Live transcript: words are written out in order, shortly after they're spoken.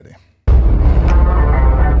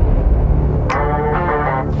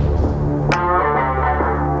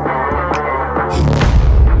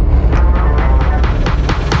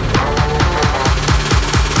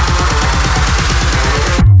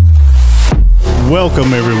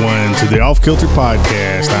Welcome, everyone, to the Off Kilter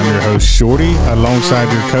Podcast. I'm your host, Shorty,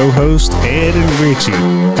 alongside your co-host, Ed and Richie.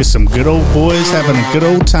 Just some good old boys having a good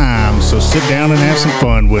old time, so sit down and have some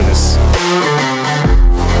fun with us.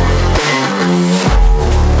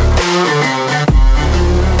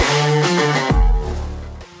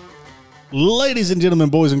 Ladies and gentlemen,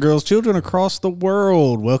 boys and girls, children across the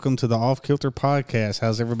world, welcome to the Off Kilter Podcast.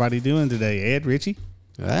 How's everybody doing today? Ed, Richie?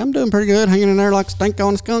 I'm doing pretty good, hanging in there like a stink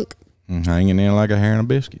on a skunk. Hanging in like a hair and a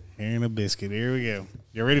biscuit. Hair and a biscuit. Here we go.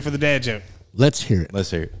 You ready for the dad joke? Let's hear it.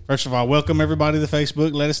 Let's hear it. First of all, welcome everybody to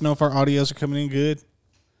Facebook. Let us know if our audios are coming in good.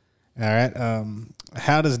 All right.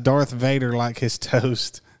 How does Darth Vader like his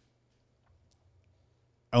toast?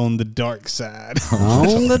 On the dark side.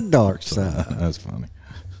 On the dark side. That's funny.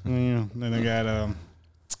 Yeah. Then I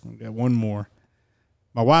got one more.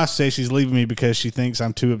 My wife says she's leaving me because she thinks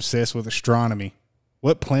I'm too obsessed with astronomy.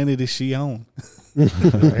 What planet is she on?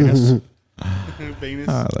 Venus.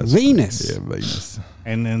 Venus. Yeah, Venus.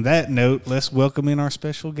 And on that note, let's welcome in our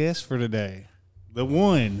special guest for today. The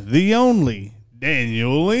one, the only,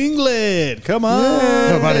 Daniel Inglet. Come on.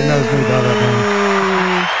 Nobody knows me by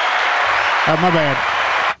that My bad.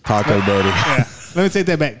 Taco Daddy. Yeah. Let me take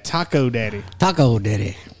that back. Taco Daddy. name. Taco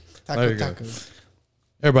Daddy. Taco.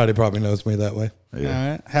 Everybody probably knows me that way. Yeah. All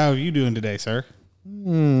right. How are you doing today, sir?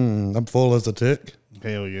 I'm full as a tick.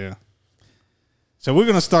 Hell yeah. So we're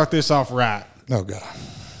going to start this off right. Oh, God.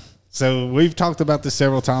 So we've talked about this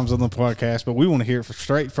several times on the podcast, but we want to hear it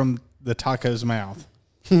straight from the taco's mouth.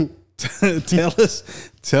 Tell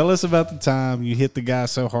us about the time you hit the guy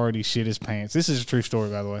so hard he shit his pants. This is a true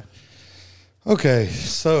story, by the way. Okay,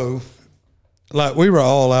 so, like, we were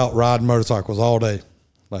all out riding motorcycles all day.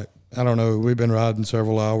 Like, I don't know, we've been riding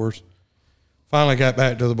several hours. Finally got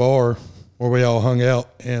back to the bar where we all hung out,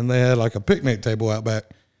 and they had, like, a picnic table out back.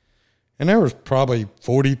 And there was probably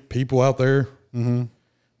 40 people out there. Mm-hmm.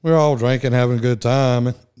 We were all drinking, having a good time.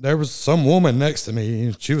 And there was some woman next to me,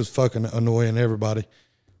 and she was fucking annoying everybody.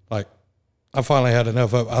 Like, I finally had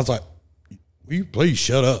enough of it. I was like, will you please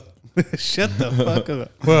shut up? Shut the fuck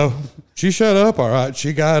up. Well, she shut up, all right.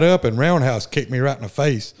 She got up and roundhouse kicked me right in the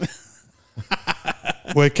face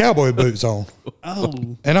with cowboy boots on. Oh.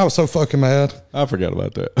 And I was so fucking mad. I forgot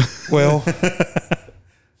about that. Well,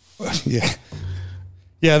 yeah.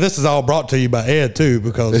 Yeah, this is all brought to you by Ed, too,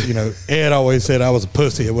 because, you know, Ed always said I was a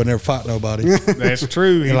pussy. I would never fight nobody. That's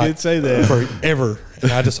true. He did say that. Forever.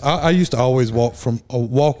 And I used to always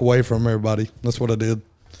walk away from everybody. That's what I did.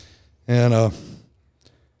 And I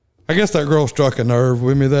guess that girl struck a nerve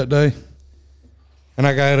with me that day. And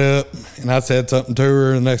I got up, and I said something to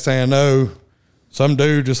her, and the next thing I know, some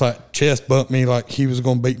dude just, like, chest bumped me like he was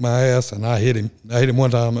going to beat my ass, and I hit him. I hit him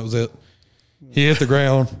one time. That was it. He hit the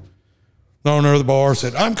ground. The owner of the bar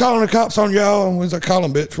said, I'm calling the cops on y'all. And we was like, call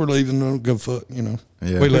them, bitch. We're leaving. Good fuck, you know.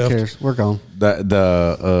 Yeah. We left. Who cares? We're gone.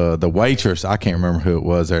 The waitress, I can't remember who it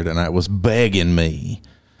was there tonight, was begging me.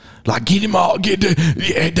 Like, get him all.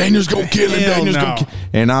 Daniel's going to kill him. Daniel's going to kill him.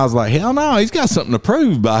 And I was like, hell no. He's got something to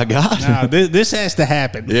prove, by God. No, this has to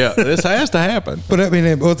happen. Yeah, this has to happen. But I mean,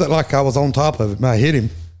 it wasn't like I was on top of him. I hit him.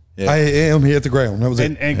 Yeah. I hit him. He hit the ground. That was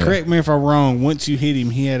it. And correct me if I'm wrong. Once you hit him,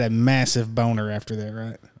 he had a massive boner after that,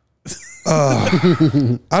 right?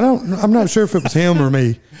 I'm not sure if it was him or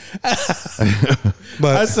me.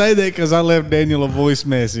 But I say that because I left Daniel a voice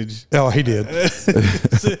message. Oh, he did.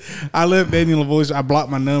 I left Daniel a voice. I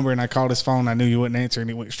blocked my number and I called his phone. I knew he wouldn't answer, and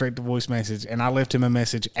he went straight to voice message. And I left him a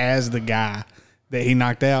message as the guy that he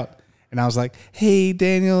knocked out. And I was like, "Hey,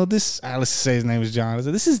 Daniel, let's say his name was John. I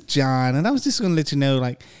said, this is John, and I was just going to let you know,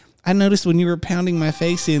 like, I noticed when you were pounding my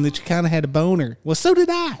face in that you kind of had a boner. Well, so did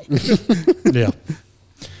I." Yeah.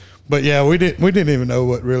 But yeah, we didn't even know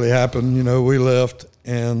what really happened. You know, we left,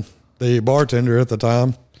 and the bartender at the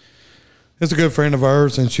time is a good friend of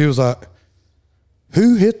ours, and she was like,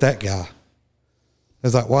 "Who hit that guy?" I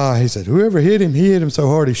was like, "Why?" He said, "Whoever hit him, he hit him so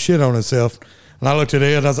hard he shit on himself." And I looked at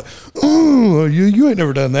Ed, and I was like, "Oh, you ain't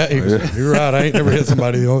never done that." He was, "You're right. I ain't never hit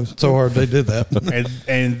somebody so hard they did that."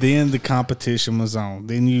 and then the competition was on.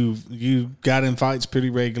 Then you got in fights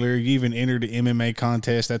pretty regular. You even entered an MMA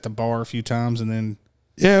contest at the bar a few times, and then.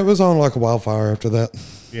 Yeah, it was on like a wildfire after that.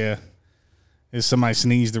 Yeah. If somebody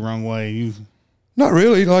sneezed the wrong way, Not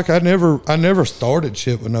really. Like I never started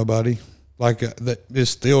shit with nobody. Like that is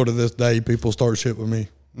still to this day, people start shit with me.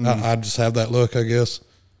 I just have that look, I guess.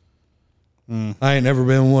 I ain't never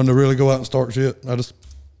been one to really go out and start shit. I just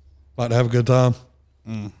like to have a good time.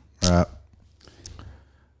 Right.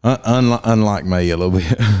 Unlike me a little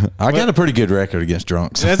bit. I got a pretty good record against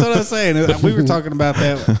drunks. That's what I was saying. We were talking about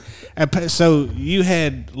that. So you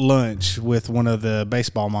had lunch with one of the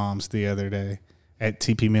baseball moms the other day at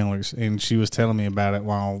TP Miller's, and she was telling me about it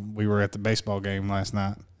while we were at the baseball game last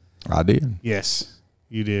night. I did. Yes,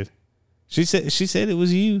 you did. She said it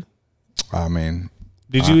was you. I mean,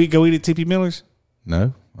 did you go eat at TP Miller's?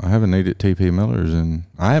 No, I haven't eaten at TP Miller's, and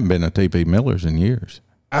I haven't been at TP Miller's in years.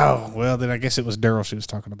 Oh, well, then I guess it was Daryl she was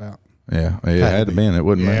talking about. Yeah, it had to been. It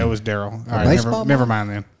wouldn't. Yeah, me. it was Daryl. All right, baseball never mind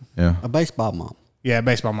then. Yeah, A baseball mom. Yeah,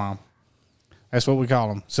 baseball mom. That's what we call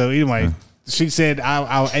them. So anyway, she said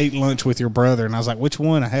I ate lunch with your brother, and I was like, which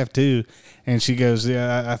one? I have two, and she goes,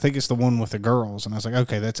 yeah, I think it's the one with the girls, and I was like,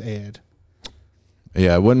 okay, that's Ed.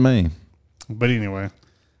 Yeah, it wasn't me. But anyway,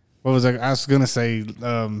 what was I was gonna say?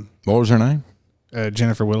 What was her name?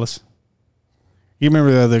 Jennifer Willis. You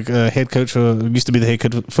remember the head coach used to be the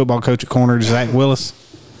head football coach at Corner, Zach Willis,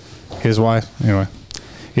 his wife. Anyway,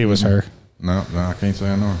 it was her. No, I can't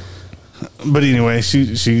say I know her. But anyway,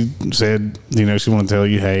 she said, she wanted to tell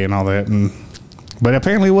you hey and all that, but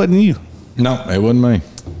apparently it wasn't you. No, it wasn't me.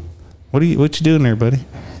 What you doing there, buddy?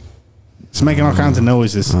 It's making all kinds of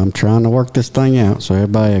noises. I'm trying to work this thing out, so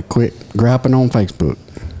everybody quit grapping on Facebook.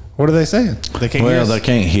 What are they saying? They can't hear us? They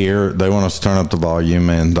can't hear. They want us to turn up the volume,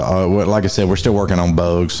 and like I said, we're still working on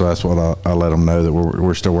bugs. So that's what I let them know that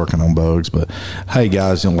we're still working on bugs. But hey,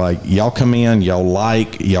 guys, y'all come in,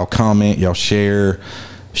 y'all comment, y'all share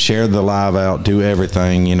the live out, do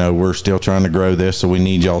everything. We're still trying to grow this, so we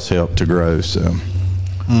need y'all's help to grow. So.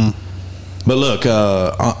 But look,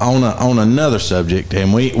 on another subject,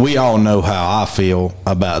 and we all know how I feel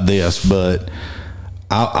about this, but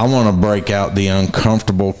I want to break out the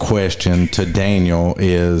uncomfortable question to Daniel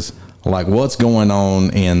is, what's going on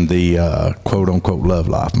in the quote-unquote love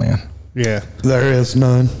life, man? Yeah. There is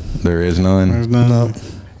none. There is none? There's none. No.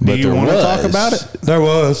 Do you want to talk about it? There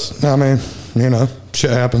was. I mean, shit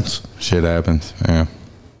happens. Shit happens, yeah.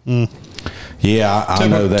 Yeah, I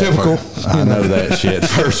know that. Typical. I know that shit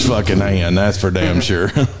first fucking hand. That's for damn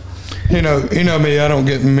sure. You know me. I don't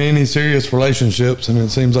get many serious relationships, and it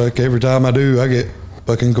seems like every time I do, I get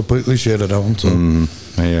fucking completely shitted on. So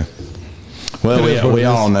yeah. Well, we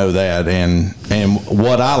all know that, and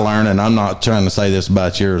what I learned, and I'm not trying to say this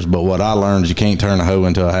about yours, but what I learned is you can't turn a hoe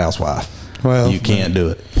into a housewife. Well, you can't do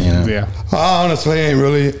it. Yeah. I honestly ain't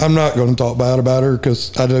really. I'm not going to talk bad about her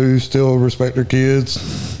because I do still respect her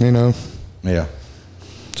kids. Yeah.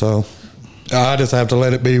 So I just have to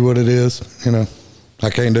let it be what it is. I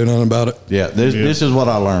can't do nothing about it. Yeah. This is what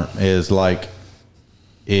I learned is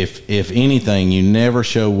if anything, you never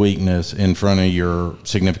show weakness in front of your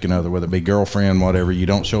significant other, whether it be girlfriend, whatever. You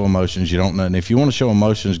don't show emotions. You don't nothing. If you want to show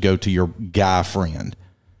emotions, go to your guy friend.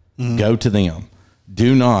 Mm-hmm. Go to them.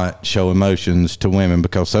 Do not show emotions to women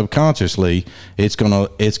because subconsciously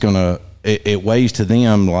it weighs to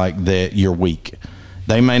them like that you're weak.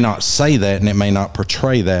 They may not say that and it may not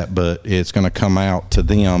portray that, but it's going to come out to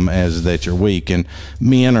them as that you're weak. And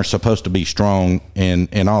men are supposed to be strong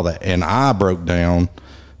and all that. And I broke down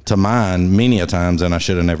to mine many a times and I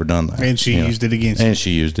should have never done that. And she used it against you. And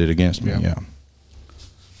she used it against me, yeah.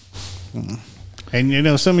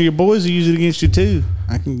 And some of your boys will use it against you too.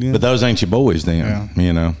 But those ain't your boys then,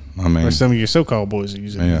 I mean. Or some of your so-called boys will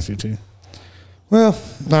use it against you too. Well,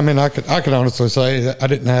 I mean, I could honestly say that I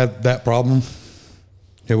didn't have that problem.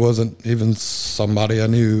 It wasn't even somebody I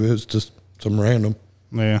knew. It was just some random.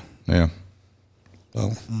 Yeah. Yeah. So,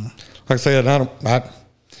 like I said,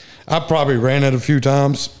 I probably ran it a few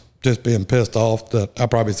times just being pissed off that I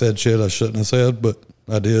probably said shit I shouldn't have said, but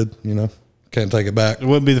I did, Can't take it back. It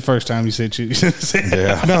wouldn't be the first time you said shit.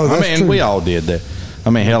 Yeah. No, that's true. We all did that.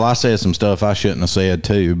 I mean, hell, I said some stuff I shouldn't have said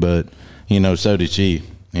too, but, so did she,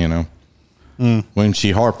 When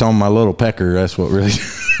she harped on my little pecker, that's what really...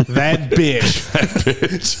 That bitch.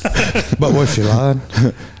 But was she lying?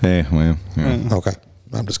 Yeah, well, yeah. Okay.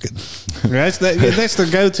 I'm just kidding. That's their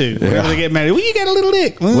go-to. Whenever they get mad, well, you got a little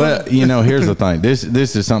dick. Well, here's the thing.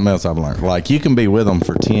 This is something else I've learned. You can be with them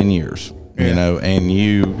for 10 years, and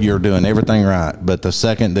you're doing everything right. But the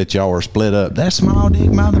second that y'all are split up, that small dick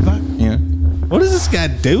motherfucker, What is this guy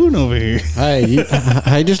doing over here?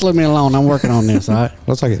 Hey, just leave me alone. I'm working on this, all right?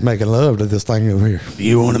 Looks like it's making love to this thing over here.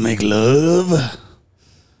 You want to make love?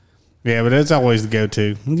 Yeah, but that's always the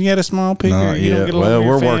go-to. You got a small picker. No, you don't get along well, with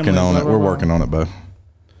your we're working family, on it. blah, We're blah, working on it, Bo.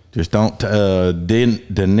 Just don't.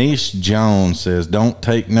 Denise Jones says, "Don't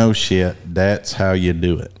take no shit. That's how you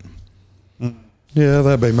do it." Yeah,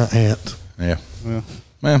 that'd be my aunt. Yeah.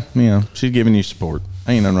 Well, she's giving you support.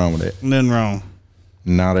 Ain't nothing wrong with that. Nothing wrong.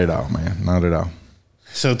 Not at all, man. Not at all.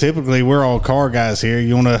 So typically we're all car guys here.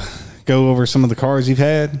 You want to go over some of the cars you've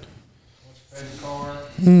had? What's your favorite car?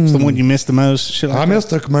 It's the one you missed the most? Shit like I missed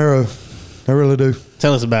the Camaro. I really do.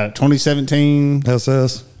 Tell us about it. 2017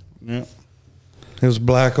 SS. Yeah. It was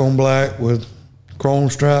black on black with chrome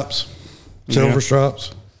stripes, silver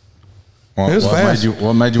stripes. What, It was fast.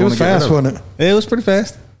 What made you It want was to get fast, rid of it? wasn't it? It was pretty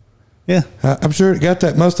fast. Yeah. I'm sure it got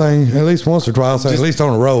that Mustang at least once or twice, at least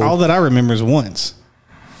on the road. All that I remember is once.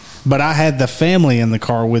 But I had the family in the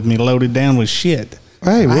car with me loaded down with shit.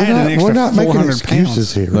 Hey, I had an extra we're not making 400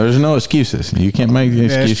 excuses here. There's no excuses. You can't make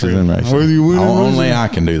excuses true. in racing. Whether you win or lose, Only I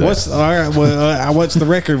can do that. What's all right? Well, what's the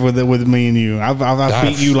record with me and you? I've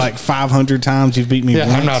beat you like 500 times. You've beat me. Yeah,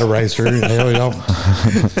 once. I'm not a racer. Hell, y'all.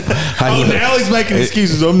 Oh, now he's making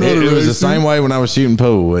excuses. I'm not a It racer. was the same way when I was shooting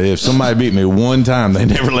pool. If somebody beat me one time, they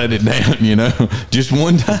never let it down. Just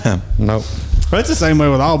one time. Nope. But it's the same way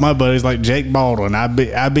with all my buddies, like Jake Baldwin. I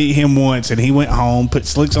beat him once, and he went home, put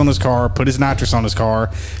slicks on his car, put his nitrous on his car,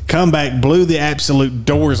 come back, blew the absolute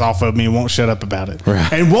doors off of me, and won't shut up about it, Right.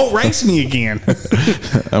 and won't race me again.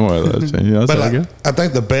 I'm one of those. That's But how I go. I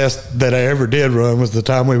think the best that I ever did run was the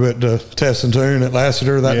time we went to Test and Tune at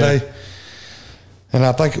Lassiter that Yeah. day. And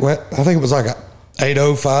I think it was like a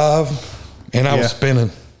 805, and I Yeah. was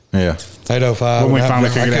spinning Yeah. 805. When we and finally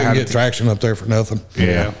I figured out how couldn't to get traction up there for nothing.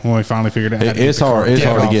 Yeah, when we finally figured out, how to get It's the car hard. It's kicked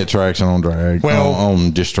hard to off. get traction on drag. Well,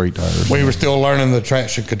 on just street tires. We were still learning the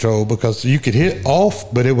traction control because you could hit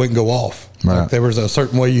off, but it wouldn't go off. Right. Like there was a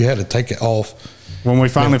certain way you had to take it off. When we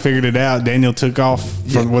finally figured it out, Daniel took off.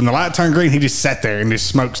 When the light turned green, he just sat there and just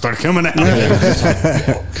smoke started coming out.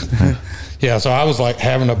 Yeah, so I was like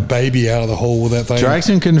having a baby out of the hole with that thing.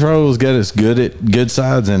 Traction controls get us good at good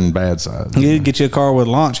sides and bad sides. You get you a car with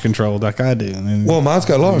launch control like I do. And Well, mine's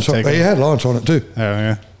got launch. Take He it. had launch on it too, oh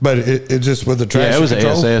yeah. but it just with the traction Yeah, it was an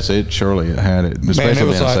control. SS. It had it, Man, especially it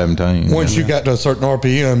was in like 17. once you got to a certain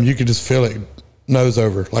RPM, you could just feel it nose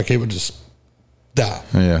over, like it would just die.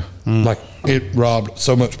 Yeah. Like it robbed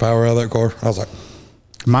so much power out of that car. I was like,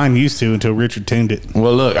 Mine used to until Richard tuned it.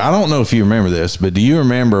 Well, look, I don't know if you remember this, but do you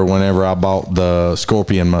remember whenever I bought the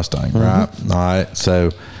Scorpion Mustang, right? All right.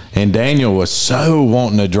 So, and Daniel was so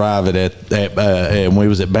wanting to drive it and we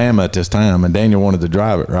was at Bama at this time, and Daniel wanted to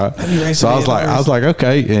drive it, right? So I was like,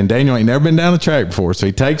 okay. And Daniel ain't never been down the track before, so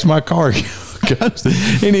he takes my car. Goes,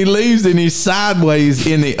 and he leaves and he's sideways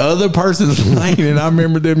in the other person's lane, and I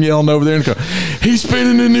remember them yelling over there and go, he's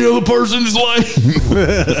spinning in the other person's lane.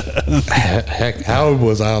 heck, how old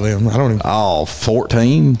was I then? I don't even. Oh,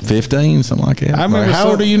 14, 15, something like that. I remember how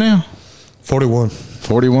old are you now? 41.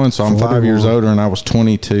 41, so I'm 5 years older, and I was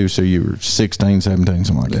 22, so you were 16, 17,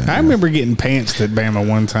 something like that. I remember getting pantsed at Bama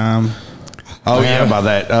one time. Oh, yeah, by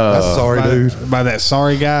that. That's sorry, dude. By that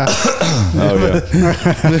sorry guy. Oh, yeah. Pure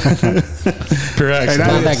accident. Hey,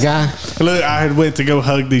 Not that guy. Look, I had went to go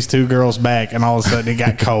hug these two girls back, and all of a sudden it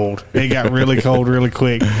got cold. It got really cold really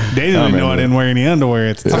quick. Daniel didn't know I didn't wear any underwear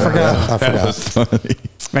at the time. I forgot. That was funny.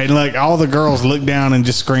 And like all the girls looked down and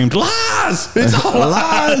just screamed, "Lies! It's all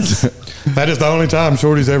lies!" That is the only time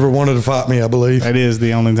Shorty's ever wanted to fight me, I believe. That is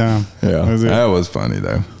the only time. Yeah, That's it. that was funny,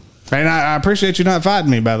 though. And I appreciate you not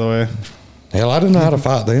fighting me, by the way. Hell, I didn't know how to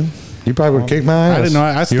fight then. You probably would kick my ass. I didn't know.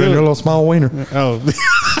 I you still- and your little small wiener. Oh.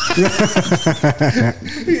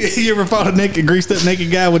 You ever fought a greased up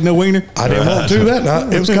naked guy with no wiener? I didn't want to that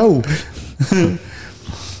night. It was cold.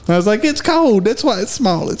 I was like, it's cold. That's why it's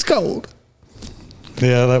small. It's cold.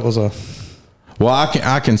 Yeah, that was a. Well,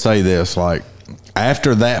 I can say this, like,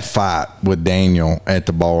 after that fight with Daniel at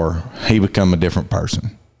the bar, he become a different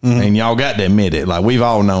person. And y'all got to admit it. Like, we've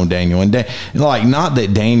all known Daniel. And, like, not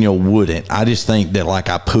that Daniel wouldn't. I just think that, like,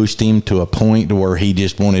 I pushed him to a point to where he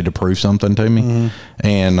just wanted to prove something to me.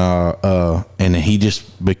 And he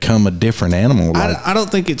just become a different animal. Like, I don't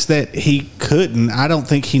think it's that he couldn't. I don't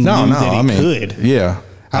think he knew no, that he could. Yeah.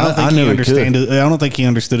 I don't think knew he could. understood. I don't think he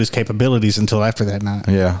understood his capabilities until after that night.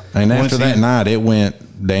 Yeah. And Once after that night, it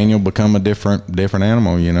went, Daniel become a different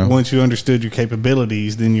animal, you know. Once you understood your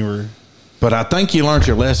capabilities, then you were. But I think you learned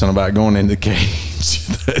your lesson about going in the cage.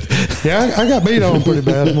 Yeah, I got beat on pretty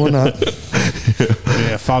bad one night.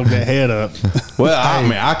 Yeah, fogged that head up. Well, I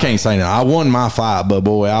mean, I can't say no. I won my fight, but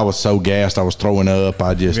boy, I was so gassed. I was throwing up.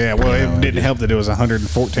 I just Yeah, well, it didn't help that it was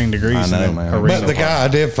 114 degrees. I know, in the man. arena. But the guy I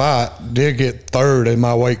did fight did get third in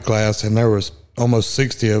my weight class, and there was almost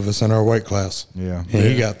 60 of us in our weight class. Yeah. And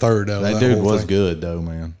he got third out of that That dude whole was thing. good though,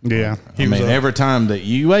 man. Yeah. I mean, every time that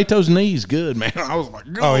you ate those knees, good man. I was like,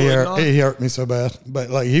 Oh, yeah, dog. he hurt me so bad. But,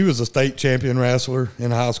 like, he was a state champion wrestler in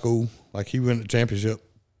high school. Like, he won the championship,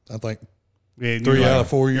 I think. Yeah, 3 out of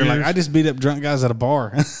 4 years. You're like, I just beat up drunk guys at a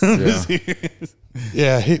bar.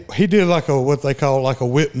 Yeah, he did like what they call like a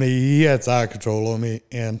whip knee. He had side control on me,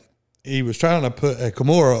 and he was trying to put a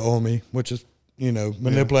Kimura on me, which is,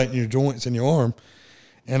 manipulating your joints in your arm.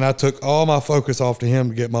 And I took all my focus off to him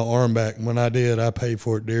to get my arm back. And when I did, I paid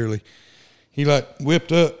for it dearly. He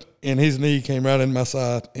whipped up, and his knee came right in my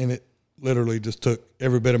side, and it literally just took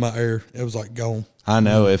every bit of my air. It was like gone. I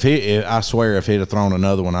know. I swear, if he'd have thrown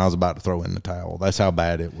another one, I was about to throw in the towel. That's how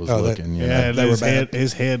bad it was looking.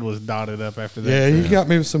 His head was dotted up after that. Yeah, he got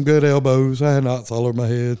me with some good elbows. I had knots all over my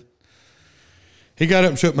head. He got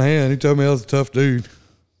up and shook my hand. He told me I was a tough dude.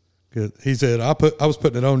 He said, I was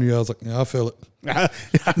putting it on you. I was like, yeah, I feel it.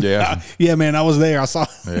 Yeah. Yeah, man, I was there. I saw.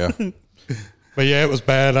 Yeah. But yeah, it was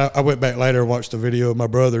bad. I went back later and watched the video of my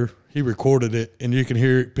brother. He recorded it, and you can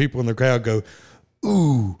hear people in the crowd go,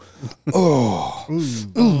 ooh, oh,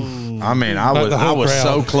 ooh. I mean, I was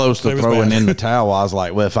so close to throwing in the towel. I was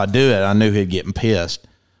like, well, if I do it, I knew he'd get pissed.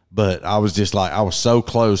 But I was just like, I was so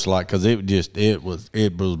close, like, because it was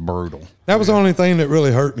brutal. That was the only thing that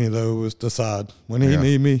really hurt me, though, was the side. When he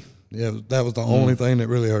kneed me, that was the only thing that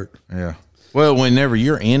really hurt. Yeah. Well, whenever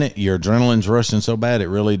you're in it, your adrenaline's rushing so bad,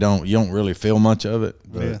 you don't really feel much of it.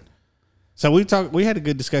 But. Yeah. So we had a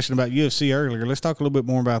good discussion about UFC earlier. Let's talk a little bit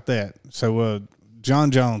more about that. So,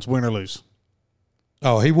 John Jones, win or lose?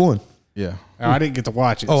 Oh, he won. Yeah. I didn't get to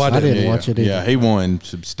watch it. Oh, I didn't watch it either. Yeah, he won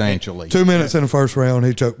substantially. 2 minutes in the first round,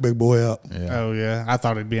 he choked Big Boy out. Yeah. Oh, yeah. I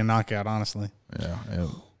thought it'd be a knockout, honestly. Yeah.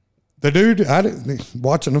 The dude,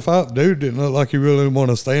 watching the fight, the dude didn't look like he really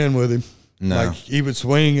wanted to stand with him. No. Like, he would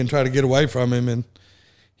swing and try to get away from him, and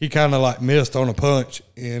he kind of like missed on a punch,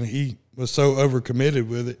 and he was so overcommitted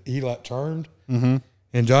with it, he like turned. Mm-hmm.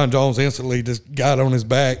 And John Jones instantly just got on his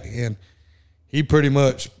back, and he pretty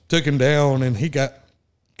much took him down, and he got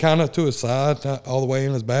kind of to his side, not all the way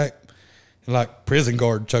in his back, and like prison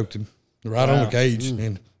guard choked him right on the cage,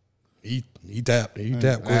 and he tapped quick.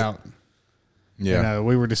 Out. Yeah.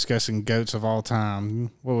 We were discussing goats of all time.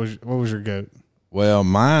 What was your goat? Well,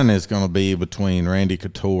 mine is going to be between Randy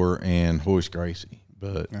Couture and Horace Gracie.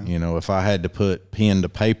 But, if I had to put pen to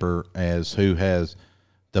paper as who has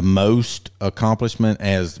the most accomplishment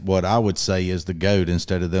as what I would say is the GOAT,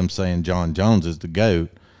 instead of them saying John Jones is the GOAT.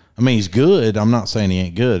 I mean, he's good. I'm not saying he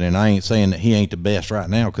ain't good, and I ain't saying that he ain't the best right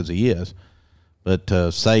now, because he is. But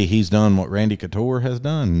to say he's done what Randy Couture has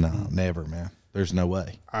done, no, never, man. There's no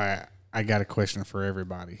way. All right, I got a question for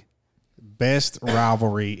everybody. Best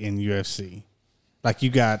rivalry in UFC? Like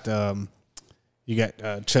you got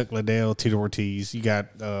Chuck Liddell, Tito Ortiz. You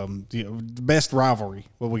got best rivalry.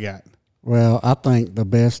 What we got? Well, I think the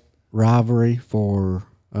best rivalry for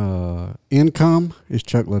income is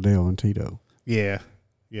Chuck Liddell and Tito. Yeah,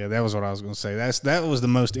 that was what I was going to say. That was the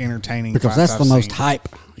most entertaining because that's the most hype.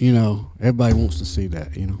 Everybody wants to see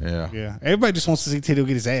that. Yeah. Everybody just wants to see Tito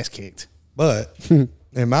get his ass kicked. But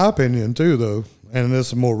in my opinion, too, though, and this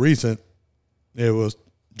is more recent, it was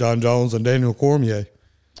John Jones and Daniel Cormier.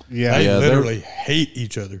 Yeah, they literally hate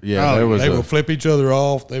each other. Yeah, they would flip each other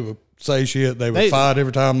off. They would say shit. They would fight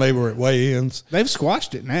every time they were at weigh-ins. They've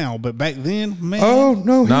squashed it now, but back then, man. Oh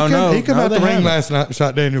no, he came out the ring haven't. last night and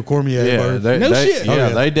shot Daniel Cormier. Yeah, shit. Yeah,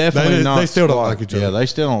 they definitely They still don't like each other. Yeah, they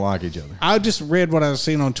still don't like each other. I just read what I was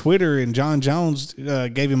seeing on Twitter, and John Jones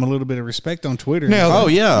gave him a little bit of respect on Twitter. Now,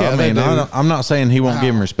 I mean, I'm not saying he won't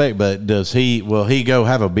give him respect, but will he go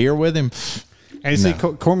have a beer with him? And see,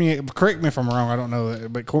 Cormier, correct me if I'm wrong, I don't know,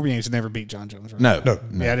 but Cormier's never beat John Jones, right? No.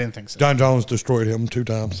 Yeah, I didn't think so. John Jones destroyed him 2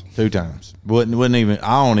 times. 2 times. Wouldn't even.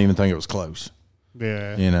 I don't even think it was close.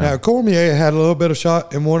 Yeah. Now, Cormier had a little bit of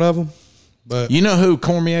shot in one of them. But you know who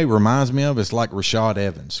Cormier reminds me of? It's like Rashad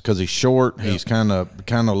Evans, because he's short. Yeah. He's kind of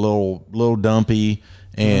little dumpy,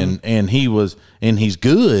 and he's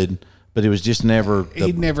good, but it was just never.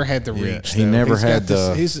 He never had the reach. He never had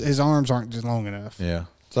the. His arms aren't just long enough. Yeah.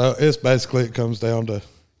 So it's basically, it comes down to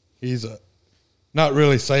he's not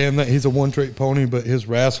really saying that he's a one-trick pony, but his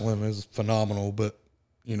wrestling is phenomenal. But,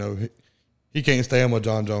 he can't stand with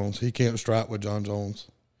John Jones. He can't strike with John Jones.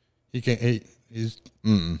 He's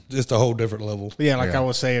just a whole different level. Yeah, I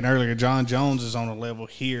was saying earlier, John Jones is on a level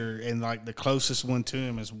here, and like the closest one to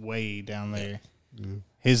him is way down there. Mm-hmm.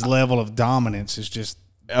 His level of dominance is just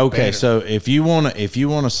okay. better. So if you want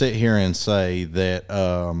to sit here and say that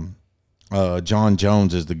John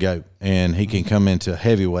Jones is the GOAT, and he can come into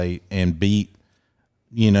heavyweight and beat,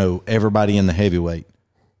 everybody in the heavyweight,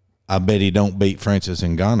 I bet he don't beat Francis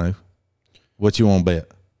Ngannou. What you want to bet?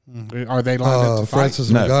 Are they lined up to fight? Francis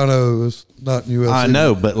Ngannou is not in UFC. I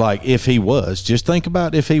know, but if he was, just think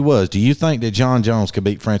about if he was. Do you think that John Jones could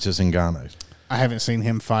beat Francis Ngannou? I haven't seen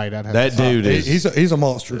him fight. I'd have That to dude is He's a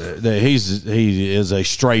monster. he is a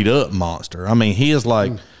straight up monster. I mean, he is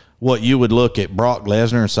like what you would look at Brock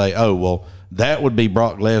Lesnar and say, oh, well, that would be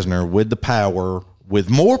Brock Lesnar with the power, with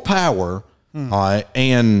more power, all right,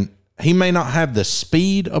 and he may not have the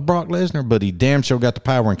speed of Brock Lesnar, but he damn sure got the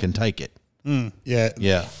power and can take it. Yeah.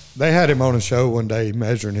 Yeah. They had him on a show one day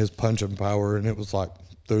measuring his punching power, and it was like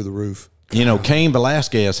through the roof. You know, Cain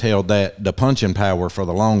Velasquez held the punching power for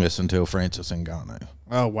the longest until Francis Ngannou.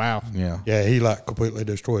 Oh wow. Yeah. Yeah, he like completely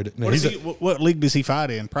destroyed it. Now, What league does he fight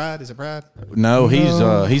in? Pride? Is it Pride? No, he's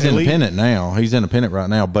Elite? independent now. He's independent right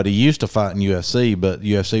now, but he used to fight in UFC, but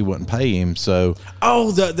UFC wouldn't pay him. So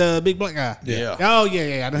Oh, the big black guy. Yeah. Oh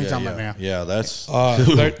yeah. I know who you're talking about now. yeah, that's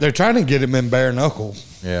they're trying to get him in bare knuckle,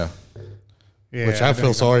 yeah, Yeah, which I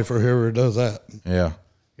feel sorry for whoever does that. yeah.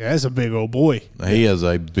 Yeah, that's a big old boy. He is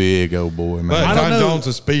a big old boy, man. But I don't John know. Jones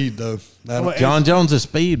is speed though. Well, John Jones is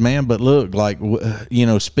speed, man. But look, like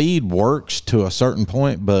speed works to a certain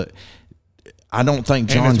point, but I don't think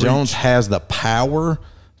John his Jones reach. has the power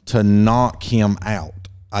to knock him out.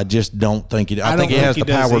 I just don't think he. I I think he don't has think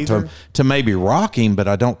the he does power either. to maybe rock him, but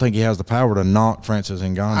I don't think he has the power to knock Francis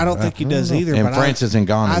Ngannou. I don't think he does either. And but Francis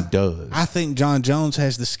Ngannou does. I think John Jones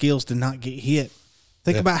has the skills to not get hit.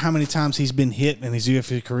 Think about how many times he's been hit in his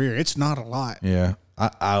UFC career. It's not a lot. Yeah,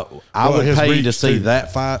 I Well, would his pay to reach, see too.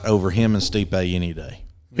 that fight over him and Stipe any day.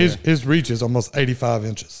 His reach is almost 85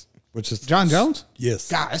 inches, which is John Jones? Yes.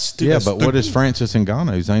 God, that's Yeah, stupid. but what is Francis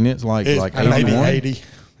Ngannou's? Ain't it like It's like maybe 81? 80, I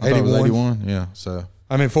thought it was 81. 81. Yeah, so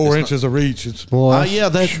I mean, 4 inches of reach. It's Boy, yeah,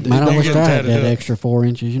 that- might don't almost get try tatted that up. extra 4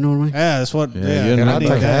 inches. You know what I mean? yeah, that's what. Yeah, Yeah, you and know, I I'd need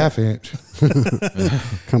take a that. half inch.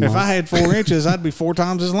 Come If on. I had 4 inches, I'd be 4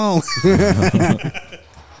 times as long.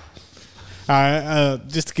 All right,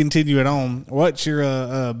 just to continue it on, what's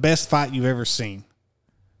your best fight you've ever seen?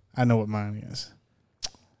 I know what mine is.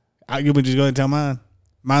 You would just go ahead and tell mine.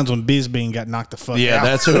 Mine's when Bisbing got knocked the fuck yeah, out.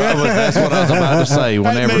 that's what I was about to say. That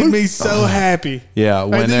Whenever, made me so happy. yeah,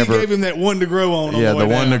 And then he whenever, gave him that one to grow on. yeah, the the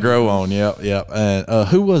way one to down. grow on. Yep, yep. And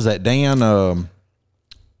who was that? Dan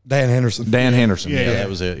Dan Henderson. Henderson. Yeah, Yeah. that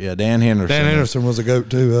was it. Yeah, Dan Henderson. Dan Henderson was a goat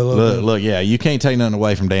too. I love Look, him. look, yeah, you can't take nothing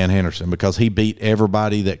away from Dan Henderson because he beat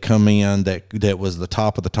everybody that come in that was the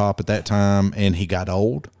top of the top at that time, and he got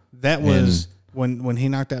old. That was when he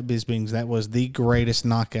knocked out Bisbings. That was the greatest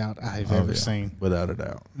knockout I've ever seen. Without a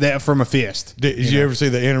doubt. That from a fist. Did you ever see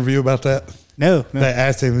the interview about that? No. They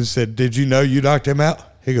asked him and said, "Did you know you knocked him out?"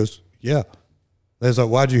 He goes, "Yeah." They was like,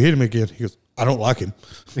 "Why'd you hit him again?" He goes, "I don't like him."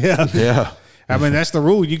 Yeah. Yeah. I mean, that's the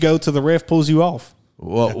rule. You go to the ref, pulls you off.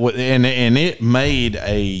 Well, and it made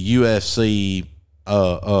a UFC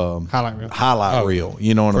Highlight reel. highlight reel.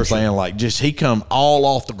 You know what I'm sure. saying? Like, just he come all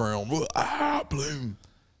off the ground. Boom.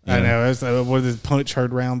 I know. That's where the punch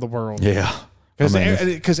heard round the world. Yeah. I mean,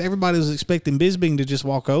 Because everybody was expecting Bisbing to just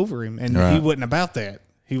walk over him, and Right. he wasn't about that.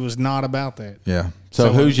 He was not about that. yeah.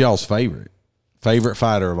 So who's y'all's favorite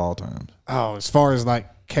fighter of all time? Oh, as far as like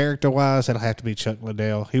character wise, it'll have to be Chuck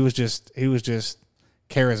Liddell. He was just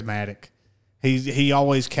charismatic. He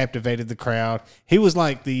always captivated the crowd. He was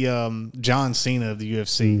like the John Cena of the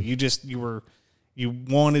UFC. You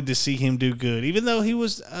wanted to see him do good, even though he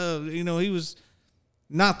was he was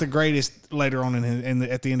not the greatest later on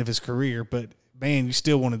at the end of his career. But man, you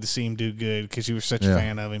still wanted to see him do good because you were such a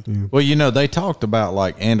fan of him. Well, they talked about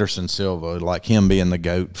like Anderson Silva, like him being the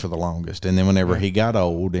GOAT for the longest. And then whenever he got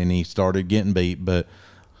old and he started getting beat, but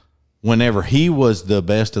whenever he was the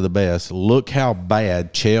best of the best, look how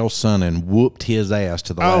bad Chael Sonnen whooped his ass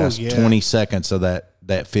to the last 20 seconds of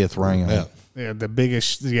that fifth round. Yeah. Yeah, the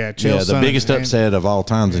biggest. Yeah, Yeah, the Sonnen biggest and- upset of all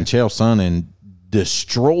times. And Chael Sonnen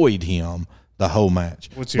destroyed him the whole match.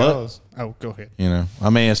 What's But, yours? Oh, go ahead. I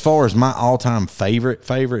mean, as far as my all-time favorite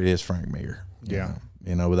is Frank Mir. Yeah.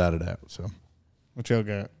 Without a doubt. So What y'all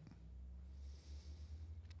got?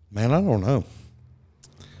 Man, I don't know.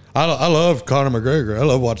 I love Conor McGregor. I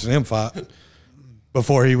love watching him fight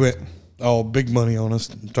before he went all big money on us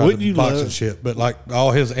trying Wouldn't to you box love- and shit. But like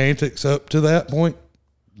all his antics up to that point,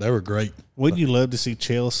 they were great. Wouldn't you love to see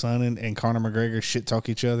Chael Sonnen and Conor McGregor shit talk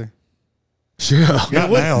each other? yeah,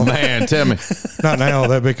 Not now. man, tell me. Not now.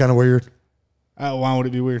 That'd be kind of weird. Why would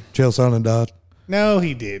it be weird? Chael Sonnen died. No,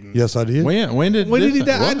 he didn't. Yes, I did. When did When did he this-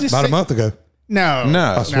 die? I what? just About a said- month ago. No,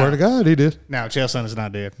 No. I swear to God, he did. No, Chael Sonnen's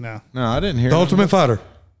not dead. No. No, I didn't hear The that. Ultimate Fighter.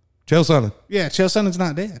 Chael Sonnen. Yeah, Chael Sonnen's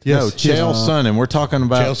not dead. No, Yes. Chael Sonnen. We're talking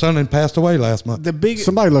about. Chael Sonnen passed away last month. The big.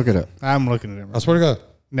 Somebody look it up. I'm looking at him. I swear to God.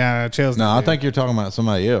 No, Chael's No, not I dead. think you're talking about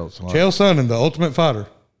somebody else. Like, Chael Sonnen, the Ultimate Fighter.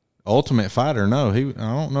 Ultimate Fighter. No, I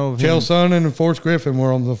don't know. If Chael Sonnen and Forrest Griffin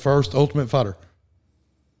were on the first Ultimate Fighter.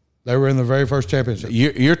 They were in the very first championship.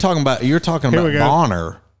 You're talking about we go.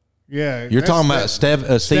 Bonner. Yeah, You're talking about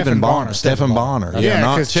Stephen Bonner. Stephen Bonner. Yeah,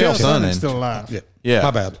 not because Chael Sonnen Sonnen. still alive. Yeah.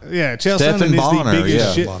 My bad. Yeah, Chael Stephen Sonnen is Bonner, the biggest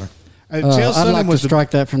yeah. shit. Bonner. Chael I'd Sonnen like to was the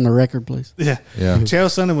strike that from the record, please. yeah. Yeah. Chael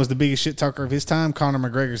Sonnen was the biggest shit talker of his time. Conor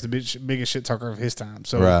McGregor's the biggest shit talker of his time.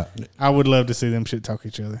 So Right. I would love to see them shit talk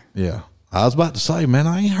each other. Yeah. I was about to say, man,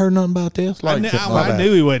 I ain't heard nothing about this. I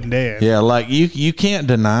knew he wasn't dead. Yeah, like you can't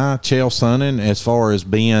deny Chael Sonnen as far as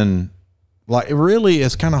being like really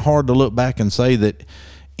it's kind of hard to look back and say that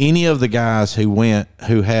any of the guys who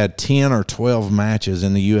had 10 or 12 matches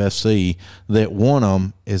in the UFC that won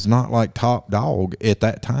them is not like top dog at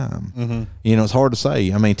that time. Mm-hmm. You know, it's hard to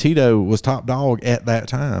say. I mean, Tito was top dog at that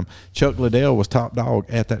time. Chuck Liddell was top dog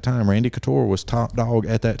at that time. Randy Couture was top dog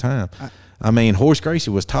at that time. I mean, Horace Gracie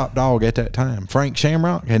was top dog at that time. Frank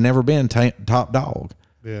Shamrock had never been top dog.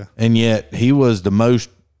 Yeah. And yet he was the most,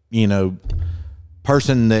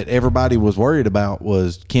 person that everybody was worried about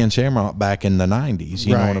was Ken Shamrock back in the 90s.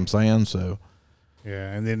 You know what I'm saying? So,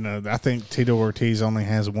 yeah. And then I think Tito Ortiz only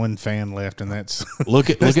has one fan left, and that's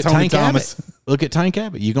look at Tony Tank Thomas. Abbott. Look at Tank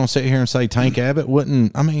Abbott. You gonna sit here and say Tank Abbott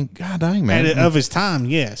wouldn't? I mean, god dang, man. And of his time,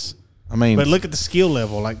 yes. I mean, but look at the skill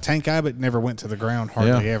level. Like Tank Abbott never went to the ground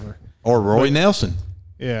hardly ever. Or Roy Nelson.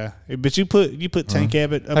 Yeah, but you put Tank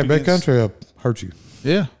Abbott up Hey, Big against Country will hurt you.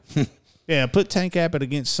 Yeah. Yeah, put Tank Abbott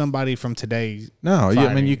against somebody from today. No,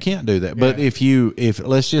 I mean you can't do that. But if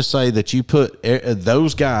let's just say that you put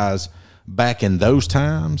those guys back in those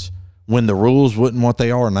times when the rules wasn't what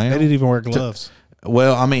they are now, They didn't even wear gloves.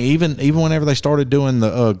 Well, I mean, even whenever they started doing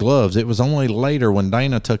the gloves, it was only later when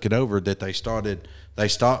Dana took it over that they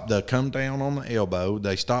stopped the come down on the elbow.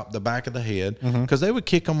 They stopped the back of the head because they would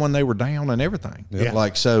kick them when they were down and everything. Yeah.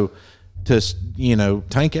 Like so.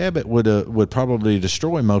 Tank Abbott would probably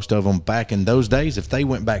destroy most of them back in those days if they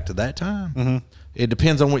went back to that time. Mm-hmm. It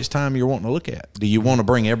depends on which time you're wanting to look at. Do you want to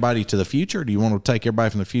bring everybody to the future? Or do you want to take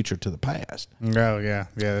everybody from the future to the past? Oh yeah.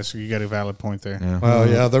 You got a valid point there. Yeah. Well,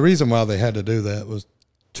 yeah. The reason why they had to do that was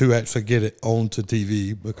to actually get it onto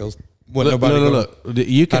TV because Look.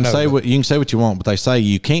 You can say what you want, but they say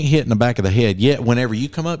you can't hit in the back of the head. Yet, whenever you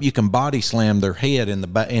come up, you can body slam their head in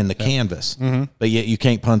the canvas, but yet you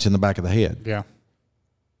can't punch in the back of the head. Yeah,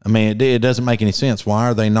 I mean, it doesn't make any sense. Why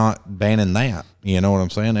are they not banning that? You know what I'm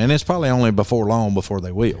saying? And it's probably only long before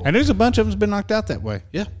they will. and there's a bunch of them's been knocked out that way.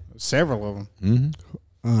 Yeah, several of them.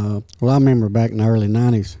 Mm-hmm. Well, I remember back in the early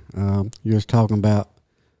 90s, you was talking about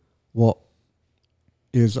what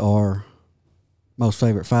is our most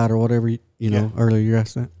favorite fight or whatever, earlier you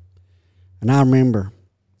asked that. And I remember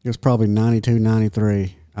it was probably 92,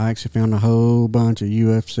 93. I actually found a whole bunch of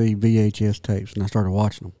UFC VHS tapes and I started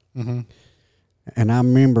watching them. Mm-hmm. And I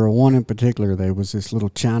remember one in particular, there was this little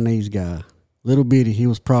Chinese guy, little bitty. He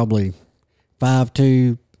was probably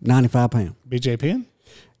 5'2", 95 pounds. BJ Penn?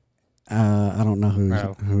 I don't know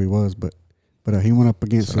who he was, but he went up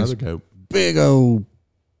against this big old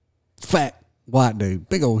fat white dude,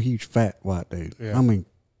 big old huge fat white dude. Yeah. I mean,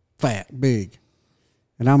 fat, big.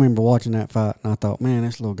 And I remember watching that fight, and I thought, man,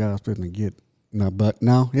 this little guy's fitting to get. No, but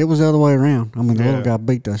no, it was the other way around. I mean, the little guy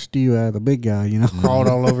beat the stew out of the big guy. Crawled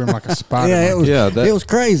all over him like a spider. Yeah, it was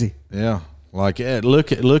crazy. Yeah, like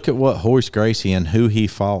look at what Horace Gracie and who he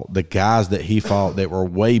fought, the guys that he fought that were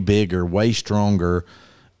way bigger, way stronger,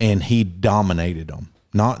 and he dominated them.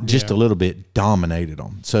 Not just a little bit, dominated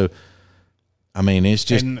them. So. I mean, it's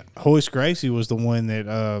just. And Horace Gracie was the one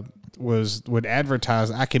that would advertise,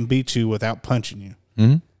 "I can beat you without punching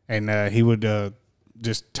you," and he would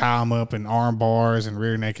just tie them up in arm bars and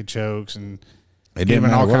rear naked chokes and give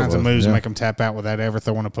him all kinds of moves, and make them tap out without ever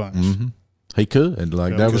throwing a punch. Mm-hmm. He could,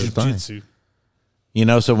 that was the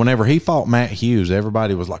thing. So whenever he fought Matt Hughes,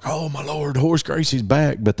 everybody was like, "Oh my Lord, Horace Gracie's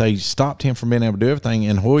back!" But they stopped him from being able to do everything,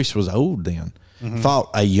 and Horace was old then. Mm-hmm. Fought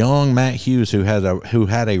a young Matt Hughes who had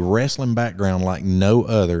a wrestling background like no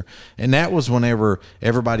other, and that was whenever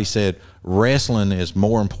everybody said wrestling is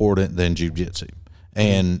more important than jiu-jitsu,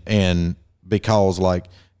 and because like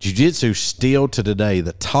jiu-jitsu still to today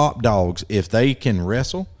the top dogs, if they can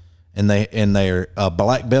wrestle and they're a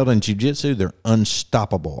black belt in jiu-jitsu, they're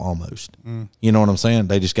unstoppable almost. You know what I'm saying?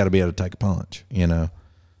 They just got to be able to take a punch.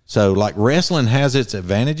 So like wrestling has its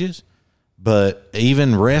advantages. But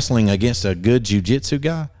even wrestling against a good jiu-jitsu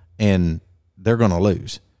guy, and they're going to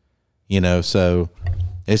lose, so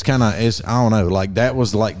it's I don't know, like that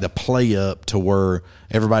was like the play up to where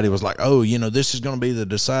everybody was like, oh, this is going to be the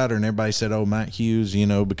decider. And everybody said, oh, Matt Hughes,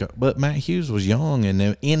 but Matt Hughes was young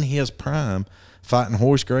and in his prime fighting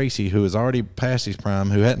Horace Gracie, who was already past his prime,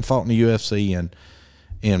 who hadn't fought in the UFC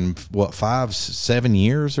in what, 5-7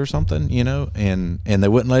 years or something, and they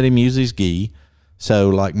wouldn't let him use his gi. So,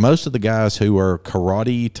 like most of the guys who are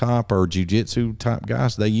karate type or jiu-jitsu type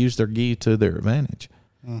guys, they use their gi to their advantage.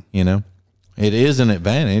 You know, it is an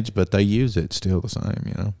advantage, but they use it still the same.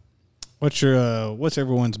 You know, what's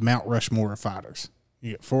everyone's Mount Rushmore of fighters?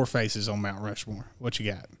 You got 4 faces on Mount Rushmore. What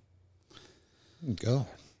you got? God.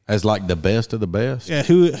 as like the best of the best. Yeah,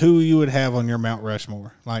 who you would have on your Mount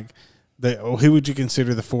Rushmore? Like, who would you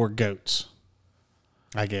consider the 4 goats?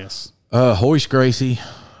 I guess. Hoist Gracie,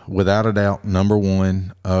 without a doubt, number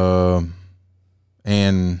 1.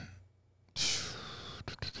 And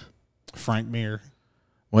Frank Mir.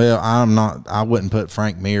 Well, I wouldn't put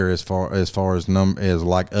Frank Mir as far as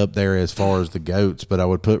like up there as far as the goats, but I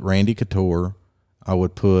would put Randy Couture. I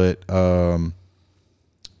would put at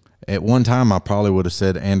one time I probably would have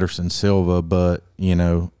said Anderson Silva, but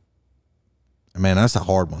man, that's a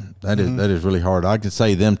hard one. That is really hard. I could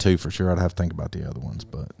say them 2 for sure. I'd have to think about the other ones,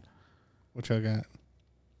 but what y'all got?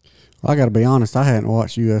 Well, I got to be honest. I hadn't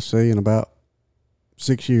watched UFC in about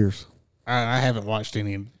 6 years. I haven't watched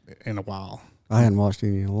any in a while. I hadn't watched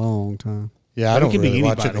any in a long time. Yeah, I But it don't could be really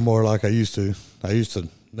watch it anybody. no more like I used to. I used to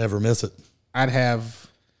never miss it. I'd have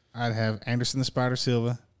Anderson the Spider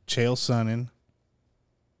Silva, Chael Sonnen,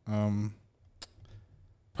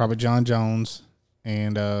 probably John Jones,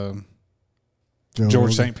 and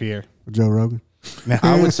George St. Pierre. Joe Rogan. Now,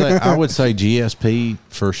 I would say GSP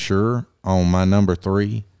for sure on my number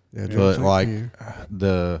 3. Yeah, George But St. like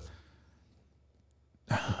Pierre.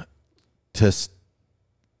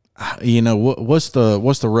 what's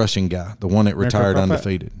the Russian guy, the one that retired Papa?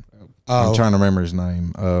 undefeated? I'm trying to remember his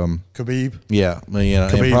name. Khabib. Yeah,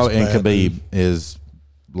 and Khabib's bad, Khabib is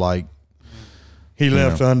like He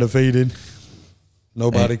left undefeated.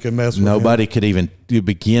 Nobody could mess with him. nobody could even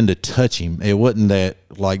begin to touch him. It wasn't that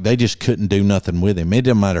like they just couldn't do nothing with him. It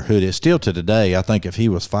didn't matter who it is. Still to today, I think if he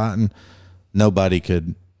was fighting, nobody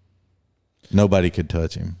could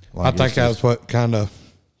touch him. I think that's what kind of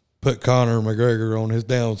put Conor McGregor on his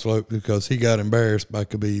downslope because he got embarrassed by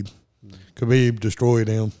Khabib. Khabib destroyed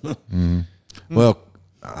him. Well,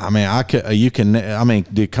 I mean,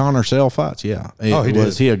 did Conor sell fights? Yeah.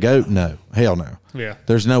 Was he a GOAT? No. Hell no. yeah,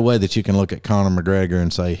 There's no way that you can look at Conor McGregor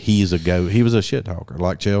and say he's a GOAT. He was a shit talker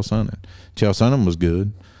like Chael Sonnen. Chael Sonnen was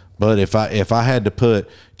good. But if I had to put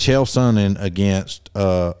Chael Sonnen against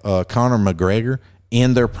Conor McGregor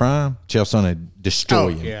in their prime, Chael Sonnen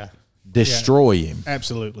destroy him. Yeah, Destroy him.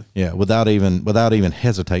 absolutely. Yeah, without even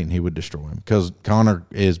hesitating, he would destroy him because Conor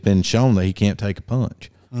has been shown that he can't take a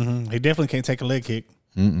punch. He definitely can't take a leg kick.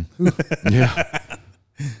 Yeah,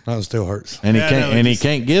 That still hurts. and he Yeah, can't no, it he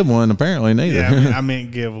can't give one apparently neither. Yeah, I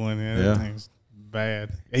meant give one. Yeah, Yeah. that thing's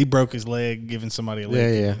bad. He broke his leg giving somebody a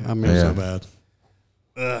leg Yeah, kick. yeah. I mean, Yeah. So bad.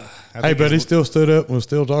 I Hey, think but he it's- still stood up and was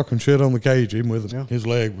still talking shit on the cage, even with his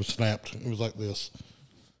leg was snapped. It was like this.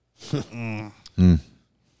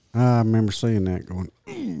 I remember seeing that going.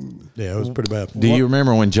 Yeah, it was pretty bad. Do you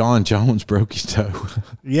remember when John Jones broke his toe?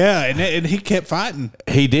 yeah, and he kept fighting,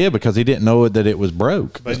 He did because he didn't know that it was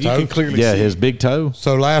broke. but His you toe? can clearly Yeah, see his big toe.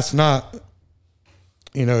 So last night,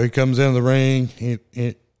 he comes in the ring.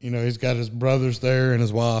 He's got his brothers there and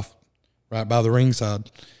his wife right by the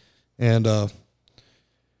ringside, and that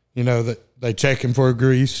they check him for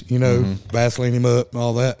grease. Vaseline him up and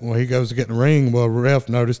all that. Well, he goes to get in the ring. Well, ref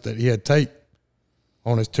noticed that he had tape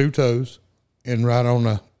on his 2 toes and right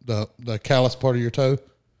on the callus part of your toe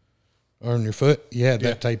or on your foot. You had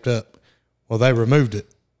that taped up. Well, they removed it,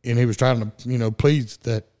 and he was trying to plead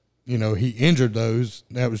that he injured those.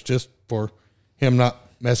 That was just for him not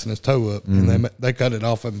messing his toe up, and they cut it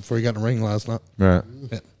off of him before he got in the ring last night. Right.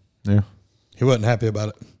 Yeah. Yeah. He wasn't happy about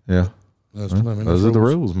it. Yeah. Those Those are the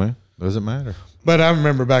rules, man. Doesn't matter. But I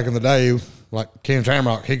remember back in the day, like Ken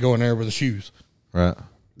Shamrock, he'd go in there with the shoes. Right.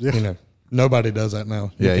 Nobody does that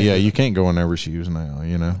now. Yeah, you can't go in there with shoes now,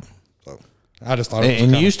 So I just thought it was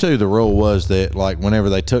And kinda- used to, the rule was that, like, whenever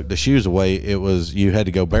they took the shoes away, it was you had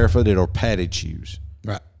to go barefooted or padded shoes,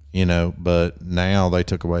 right. but now they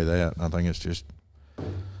took away that. I think it's just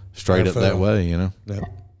straight up that NFL. way, Yeah.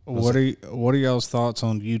 What are y'all's thoughts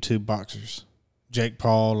on YouTube boxers? Jake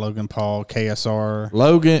Paul, Logan Paul, KSR.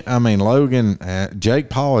 Logan, Jake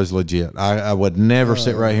Paul is legit. I would never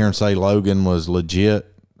sit right here and say Logan was legit.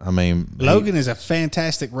 Logan is a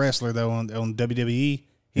fantastic wrestler though on WWE.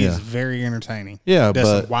 He is very entertaining. Yeah, does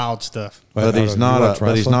but- some wild stuff. But I he's don't not know, you watch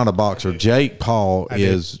wrestling? not a boxer. Jake Paul I do.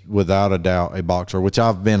 is without a doubt a boxer, which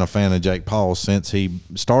I've been a fan of Jake Paul since he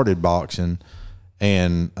started boxing.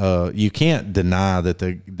 And you can't deny that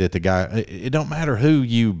the guy. It don't matter who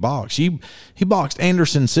you box. He boxed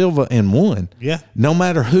Anderson Silva and won. Yeah. No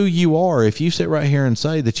matter who you are, if you sit right here and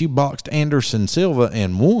say that you boxed Anderson Silva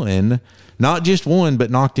and won, Not just one, but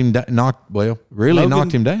knocked him down. Knocked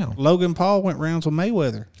him down. Logan Paul went rounds with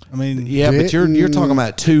Mayweather. I mean, Yeah, but you're talking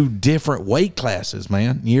about two different weight classes,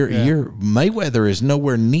 man. You're Mayweather is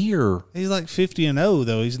nowhere near. he's like 50-0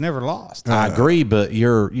 though. He's never lost. I agree, but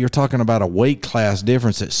you're talking about a weight class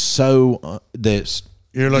difference that's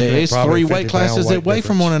You're looking at it's probably 3 weight 50 pound classes weight away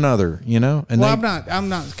from difference. one another, you know. And Well, I'm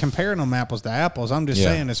not comparing them apples to apples. I'm just Yeah.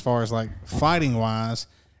 saying, as far as like fighting wise,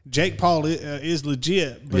 Jake Paul is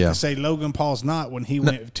legit, but Yeah. to say Logan Paul's not when he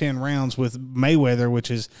went 10 rounds with Mayweather,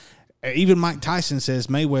 which is even Mike Tyson says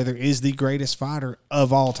Mayweather is the greatest fighter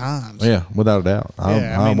of all times. yeah, without a doubt,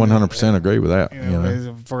 I 100% agree with that. You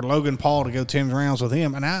know, for Logan Paul to go 10 rounds with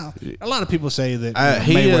him, and now a lot of people say that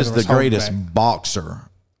He Mayweather is the was holding greatest back. boxer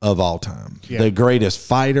of all time. Yeah. The greatest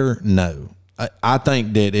fighter, no. I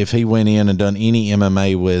think that if he went in and done any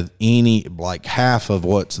MMA with any like half of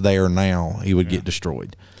what's there now, he would get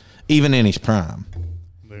destroyed, even in his prime.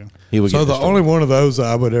 Yeah. He would. So get the destroyed. only one of those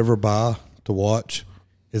I would ever buy to watch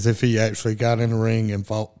is if he actually got in the ring and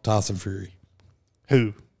fought Tyson Fury.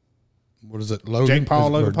 Who? What is it? Logan? Jake Paul,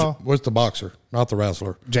 Or Logan Paul? What's the boxer, not the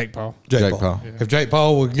wrestler? Jake Paul. Jake Paul. If Jake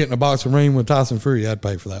Paul would get in a boxing ring with Tyson Fury, I'd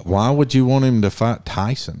pay for that one Why would you want him to fight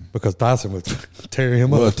Tyson? because Tyson would tear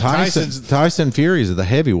him Well, up. Tyson Fury is the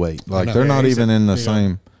heavyweight. Like know. they're not he's even in the big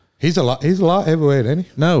same. He's a lot heavyweight, ain't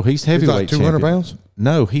he? No, he's heavyweight. like 200 champion. pounds?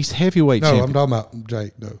 No, he's heavyweight. No, champion. I'm talking about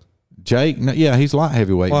Jake. No, Jake. No, yeah, he's light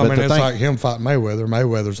heavyweight. well, I but mean the it's thing, like him fighting Mayweather.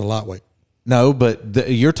 Mayweather's a lightweight. no, but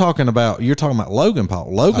you're talking about Logan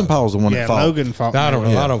Paul. Logan Paul's the one Yeah, that fought. Logan fought. I don't know.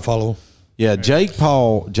 Mayweather. I don't follow. Yeah, Jake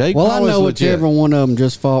Paul. Well, Paul I know is legit. whichever one of them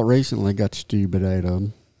just fought recently got stupid 8 of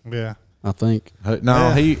them. Yeah. I think.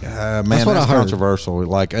 No, Yeah. man, That's what I that's heard. controversial.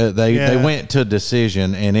 Like they Yeah. went to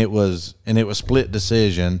decision, and it was split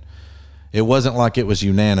decision. It wasn't like it was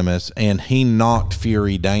unanimous, and he knocked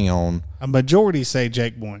Fury down. A majority say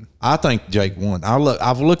Jake won. I think Jake won.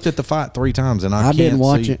 I've looked at the fight 3 times, and I can't didn't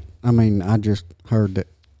watch see- it. I mean, I just heard that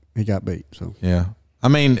he got beat. So Yeah, I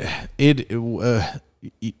mean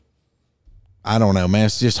I don't know, man.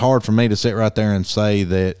 It's just hard for me to sit right there and say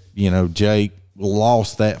that Jake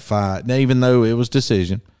lost that fight, even though it was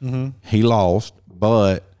decision. Mm-hmm. He lost,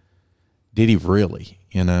 but did he really?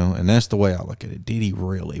 And that's the way I look at it. Did he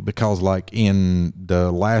really? Because like in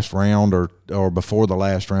the last round or before the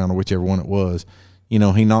last round or whichever one it was, he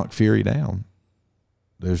knocked Fury down.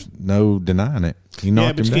 There's no denying it. He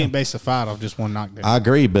knocked But him you down. can't base a fight off just one knockdown. I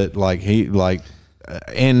agree, but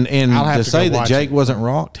and I'll have to to say go that watch Jake it. wasn't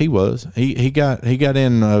rocked, he was. He got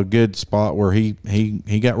in a good spot where he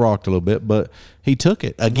got rocked a little bit, but he took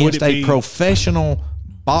it against a professional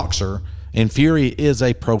boxer, and Fury is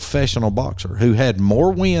a professional boxer who had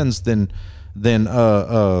more wins than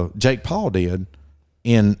Jake Paul did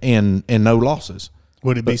in no losses.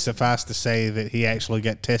 Would it be suffice to say that he actually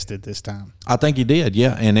got tested this time? I think he did,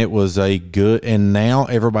 yeah, and it was a good. And now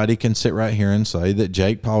everybody can sit right here and say that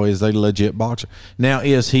Jake Paul is a legit boxer. Now,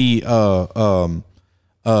 is he like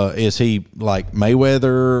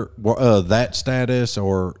Mayweather that status,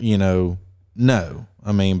 or no?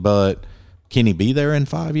 I mean, but can he be there in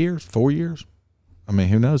 5 years, 4 years? I mean,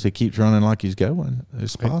 who knows? He keeps running like he's going.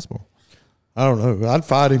 It's possible. I don't know. I'd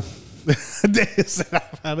fight him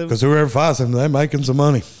because whoever fights him, they're making some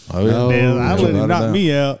money. Oh yeah, I let him knock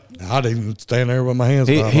me out. I'd even stand there with my hands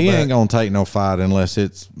He behind my back. ain't gonna take no fight unless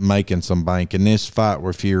it's making some bank. And this fight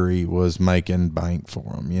where Fury was making bank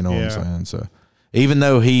for him, you know what I'm saying? So even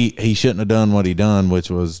though he shouldn't have done what he done, which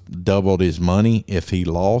was doubled his money, if he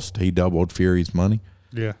lost, he doubled Fury's money.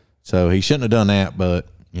 Yeah. So he shouldn't have done that. But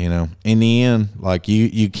in the end, like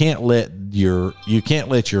you can't let your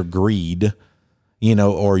greed,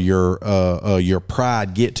 or your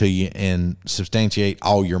pride get to you and substantiate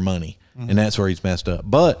all your money. And that's where he's messed up.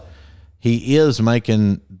 But he is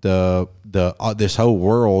making the this whole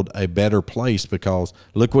world a better place, because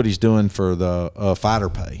look what he's doing for the fighter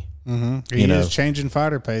pay. Mm-hmm. He is changing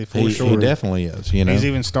fighter pay for sure. He definitely is. He's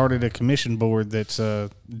even started a commission board that's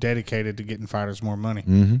dedicated to getting fighters more money,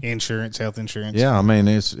 insurance, health insurance. Yeah, I mean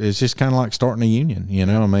it's just kind of like starting a union.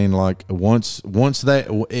 I mean, like once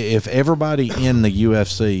that, if everybody in the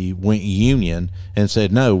UFC went union and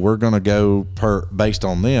said no, we're going to go based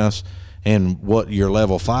on this and what your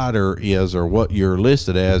level fighter is or what you're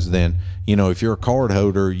listed as, then if you're a card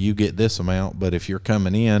holder, you get this amount. But if you're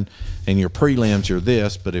coming in and your prelims, you're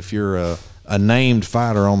this. But if you're a named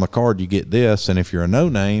fighter on the card, you get this. And if you're a no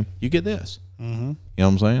name, you get this. Mm-hmm. You know what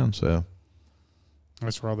I'm saying? So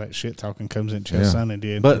that's where all that shit talking comes in. Chael Sonnen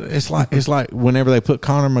did. But it's like whenever they put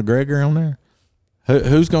Conor McGregor on there,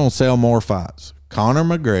 who's going to sell more fights, Conor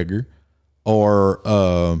McGregor or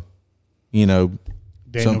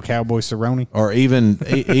Daniel Cowboy Cerrone. Or even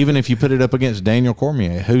if you put it up against Daniel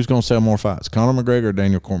Cormier, who's going to sell more fights, Conor McGregor or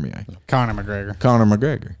Daniel Cormier? Conor McGregor. Conor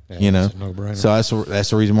McGregor. Yeah, that's a no-brainer. So that's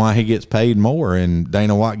the reason why he gets paid more, and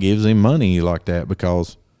Dana White gives him money like that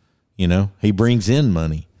because, he brings in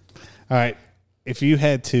money. All right. If you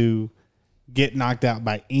had to get knocked out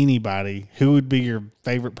by anybody, who would be your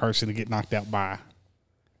favorite person to get knocked out by?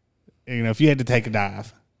 If you had to take a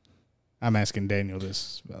dive. I'm asking Daniel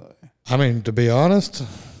this, by the way. I mean, to be honest,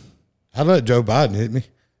 I'd let Joe Biden hit me.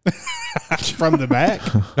 From the back?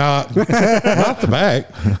 No, not the back.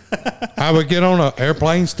 I would get on an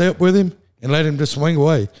airplane step with him and let him just swing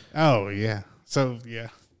away. Oh, yeah. So, yeah.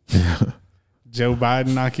 Joe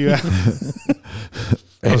Biden knock you out?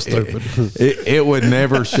 That's stupid. It would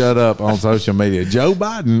never shut up on social media. Joe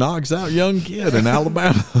Biden knocks out young kid in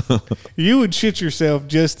Alabama. You would shit yourself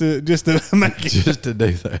just to make it. Just to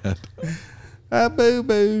do that. I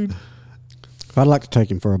boo-booed. I'd like to take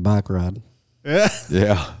him for a bike ride.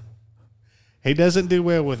 Yeah. He doesn't do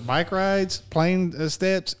well with bike rides, plane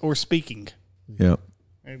steps, or speaking. Yep.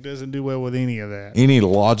 He doesn't do well with any of that. Any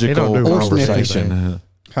logical do conversation.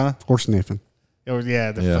 Huh? Or sniffing. Or,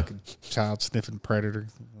 yeah, the fucking child sniffing predator.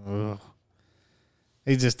 Ugh.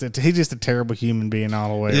 He's just a terrible human being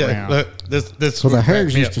all the way around. Look, this So the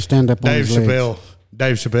hairs used to stand up on Dave his legs.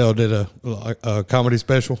 Dave Chappelle did a comedy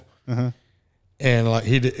special, and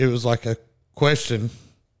it was like a question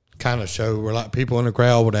kind of show where like people in the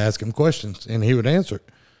crowd would ask him questions and he would answer it.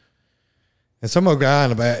 And some guy in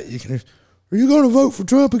the back, are you going to vote for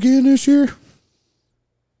Trump again this year?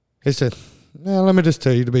 He said, "No, let me just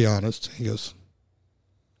tell you to be honest." He goes,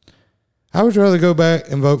 "I would rather go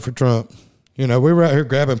back and vote for Trump. We were out here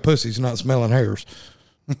grabbing pussies, not smelling hairs."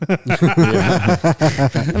 And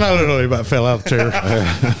I literally about fell out of the chair.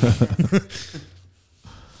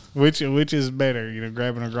 Which is better,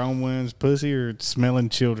 grabbing a grown woman's pussy or smelling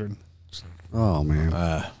children? Oh,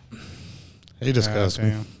 man. He disgusts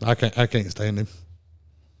me. I can't stand him.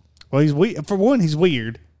 Well, he's weird. For one, he's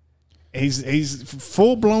weird. He's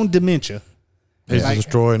full blown dementia. He's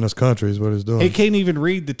destroying this country is what he's doing. He can't even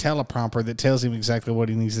read the teleprompter that tells him exactly what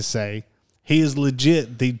he needs to say. He is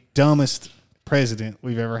legit the dumbest president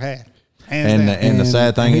we've ever had. And the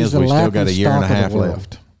sad thing is we still got a year and a half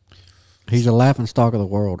left. He's a laughing stock of the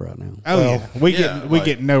world right now. Oh, we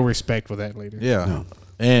get no respect with that leader. Yeah. No.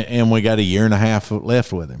 And we got a year and a half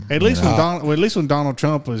left with him. At least when Donald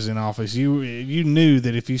Trump was in office, you knew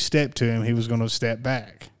that if you stepped to him, he was going to step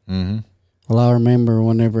back. Mm-hmm. Well, I remember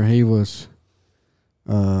whenever he was,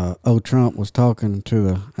 Trump was talking to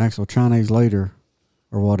the actual Chinese leader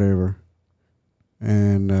or whatever,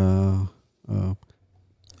 and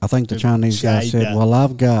I think the Chinese guy said, "Well,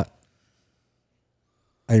 I've got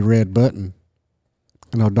a red button."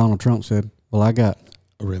 Donald Trump said, "Well, I got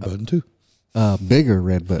a red button too. A bigger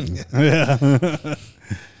red button."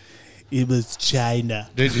 It was China.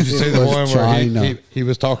 Did you see the one where he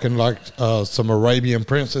was talking like some Arabian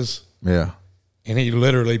princes? Yeah. And he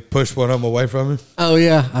literally pushed one of them away from him. Oh,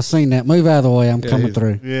 yeah. I seen that. Move out of the way. I'm coming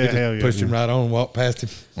through. Yeah, hell yeah. Pushed him right on and walked past him.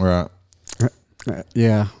 Right.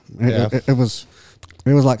 Yeah. It was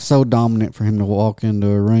like so dominant for him to walk into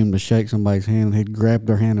a room to shake somebody's hand. He'd grab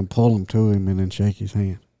their hand and pull them to him and then shake his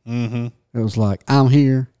hand. Mm-hmm. It was like, I'm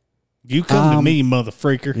here. You come to me,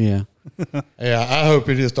 motherfreaker. Yeah. Yeah, I hope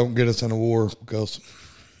he just don't get us in a war because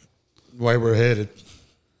the way we're headed,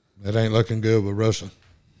 it ain't looking good with Russia.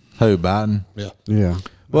 Who, Biden? Yeah. Yeah.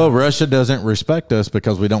 Well, Russia doesn't respect us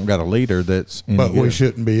because we don't got a leader that's any But good. we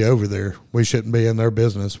shouldn't be over there. We shouldn't be in their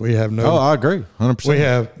business. We have no. Oh, I agree,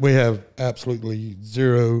 100%. We have absolutely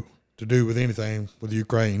zero to do with anything with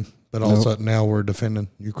Ukraine. But all of a sudden now we're defending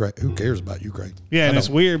Ukraine. Who cares about Ukraine? Yeah, and it's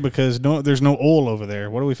weird because there's no oil over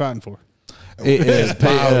there. What are we fighting for?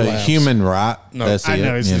 It's human right. No, that's I it.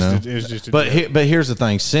 know it's you know? just a But joke. but here's the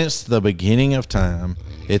thing: since the beginning of time,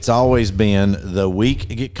 it's always been the weak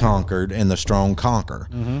get conquered and the strong conquer.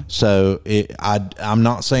 Mm-hmm. So I'm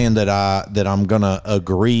not saying that I'm going to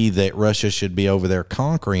agree that Russia should be over there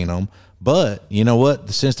conquering them. But you know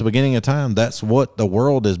what? Since the beginning of time, that's what the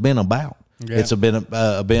world has been about. Yeah. It's been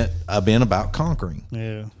about conquering.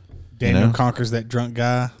 Yeah, Daniel know? conquers that drunk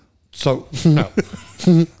guy. So no,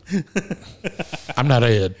 I'm not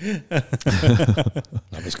Ed.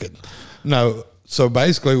 I'm just kidding. No. So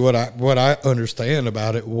basically, what I understand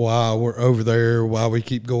about it, why we're over there, why we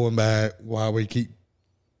keep going back, why we keep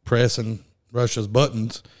pressing Russia's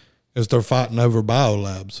buttons, is they're fighting over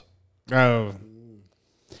biolabs. Oh,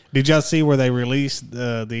 did y'all see where they released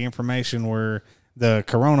the information where the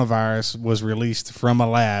coronavirus was released from a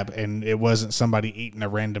lab and it wasn't somebody eating a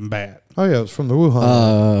random bat? Oh yeah, it's from the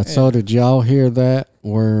Wuhan. So did y'all hear that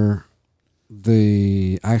where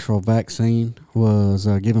the actual vaccine was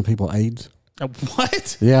giving people AIDS.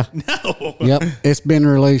 What? Yeah. No. Yep. It's been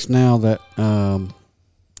released now that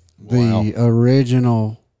the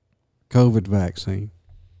original COVID vaccine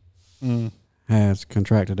has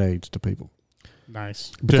contracted AIDS to people.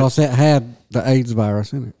 Nice. Because it had the AIDS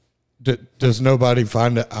virus in it. Does nobody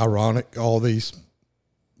find it ironic, all these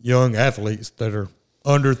young athletes that are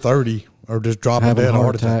under 30 are just dropping Having dead of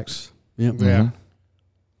heart attacks? Yep. Yeah.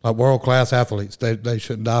 Like world-class athletes, they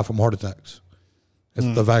shouldn't die from heart attacks.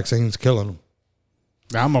 It's the vaccine's killing them.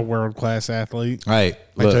 I'm a world-class athlete. Hey,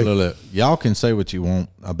 look. Y'all can say what you want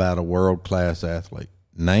about a world-class athlete.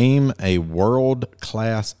 Name a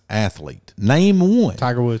world-class athlete. Name one.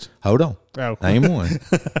 Tiger Woods. Hold on. Oh. Name one.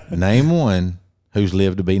 Name one who's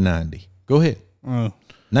lived to be 90. Go ahead.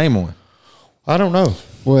 Name one. I don't know.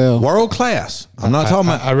 Well, World class. I'm not talking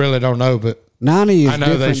about. I really don't know, but 90 is I know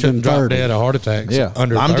they different shouldn't than drop 30. dead of heart attacks. Yeah,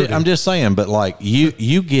 under 30. I'm just saying. But like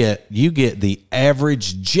you get the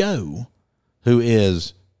average Joe who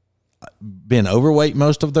is been overweight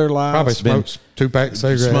most of their lives. Probably smokes 2-pack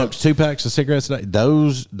cigarettes. Smokes 2 packs of cigarettes a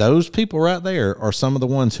day. Those people right there are some of the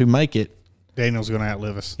ones who make it. Daniel's going to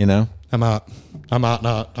outlive us. You know. I'm out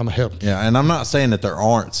not. I'm a help. Yeah, and I'm not saying that there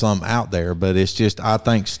aren't some out there, but it's just I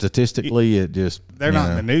think statistically it just They're not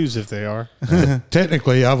in the news if they are.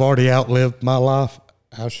 Technically, I've already outlived my life.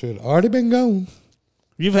 I should already been gone.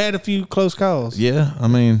 You've had a few close calls. Yeah, I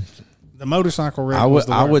mean, The motorcycle wreck. I was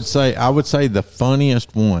the would worst. say the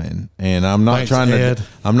funniest one, and I'm not Thanks, trying Ed. to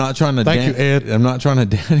I'm not trying to Thank you, Ed. I'm not trying to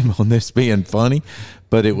down him on this being funny,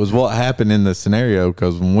 but it was what happened in the scenario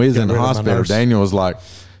because when we was in the rid of my hospital, nurse. Daniel was like.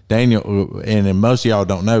 Daniel, and then most of y'all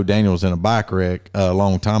don't know, Daniel was in a bike wreck a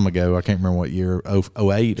long time ago. I can't remember what year,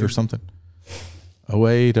 08 or something.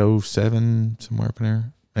 08, 07, somewhere up in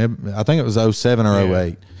there. I think it was 07 or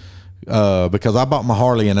 08 because I bought my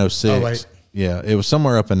Harley in 06. 08. Yeah, it was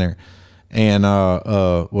somewhere up in there. And,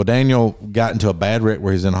 well, Daniel got into a bad wreck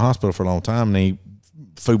where he was in the hospital for a long time, and he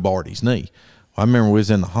foobarred his knee. I remember we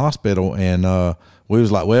was in the hospital, and we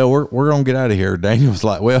was like, well, we're going to get out of here. Daniel was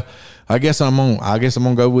like, well, I guess I'm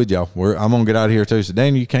gonna go with y'all. I'm gonna get out of here too. He said,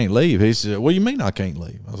 Daniel, you can't leave. He said, what do you mean I can't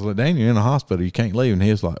leave? I was like, Daniel, you're in the hospital, you can't leave. And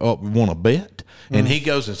he was like, oh, we want to bet? And he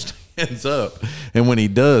goes and stands up, and when he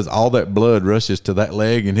does, all that blood rushes to that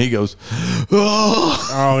leg, and he goes,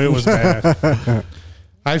 Oh, it was bad.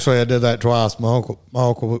 Actually, I did that twice. My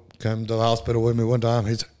uncle came to the hospital with me one time.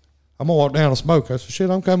 He said, I'm going to walk down and smoke. I said, shit,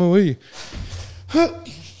 I'm coming with you.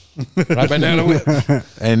 Right back down the whip.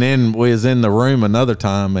 And then we was in the room another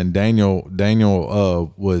time, and Daniel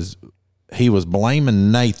was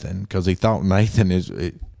blaming Nathan because he thought Nathan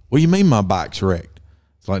what do you mean my bike's wrecked?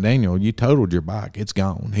 It's like, Daniel, you totaled your bike. It's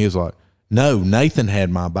gone. He was like, no, Nathan had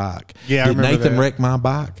my bike. Yeah, I Did remember Nathan that. wreck my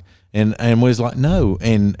bike? And we was like, no.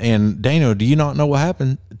 And Daniel, do you not know what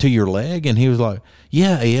happened to your leg? And he was like,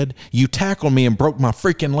 yeah, Ed, you tackled me and broke my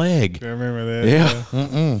freaking leg. I remember that.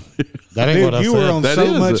 Yeah. That ain't Dude, what I you said. were on That so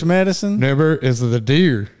is much it. medicine. Remember, it's the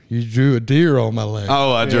deer. You drew a deer on my leg.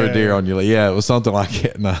 Oh, I drew a deer on your leg. Yeah, it was something like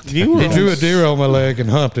that. No. You were He on drew a deer on my leg and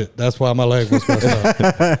humped it. That's why my leg was messed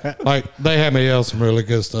up. Like, they had me else some really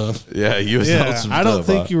good stuff. Yeah, you was on Yeah, some I don't stuff,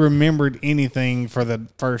 think you remembered anything for the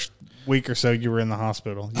first week or so you were in the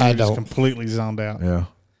hospital. You I were just don't. completely zoned out. Yeah.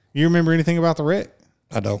 You remember anything about the wreck?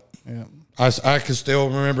 I don't. Yeah. I can still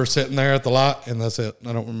remember sitting there at the light, and that's it.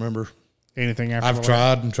 I don't remember. Anything after I've the wreck?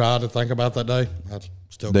 tried and tried to think about that day. I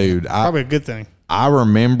still Dude, Probably a good thing. I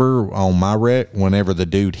remember on my wreck whenever the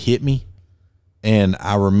dude hit me, and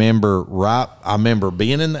I remember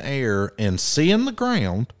being in the air and seeing the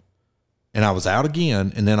ground, and I was out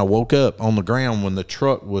again, and then I woke up on the ground when the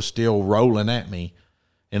truck was still rolling at me,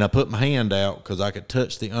 and I put my hand out because I could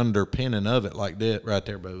touch the underpinning of it like that right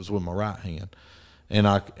there, but it was with my right hand, and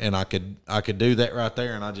I could do that right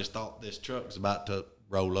there, and I just thought this truck was about to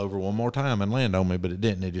roll over one more time and land on me, but it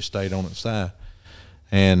didn't. It just stayed on its side,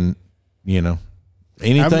 and you know.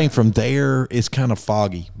 Anything from there is kind of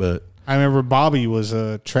foggy, but I remember Bobby was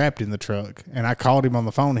trapped in the truck, and I called him on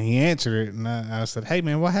the phone, and he answered it, and I said, hey,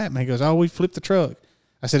 man, what happened? He goes, oh, we flipped the truck.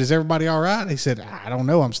 I said, is everybody all right? He said, I don't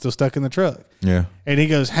know. I'm still stuck in the truck. yeah. And he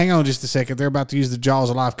goes, hang on just a second. They're about to use the jaws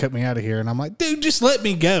of life, cut me out of here. And I'm like, dude, just let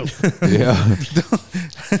me go. Yeah.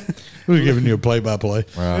 We're giving you a play-by-play.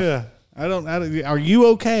 Right. Yeah. I don't, are you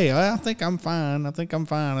okay? I think I'm fine. I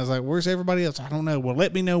was like, where's everybody else? I don't know. Well,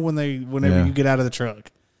 let me know whenever Yeah. you get out of the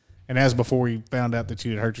truck. And as before, you found out that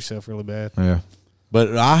you had hurt yourself really bad. Yeah.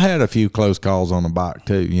 But I had a few close calls on the bike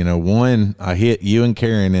too. You know, one I hit you and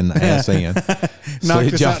Karen in the ass end.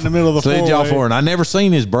 Knocked us out in the middle of the slid y'all four-way. forward. I never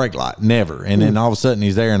seen his brake light, never. And then all of a sudden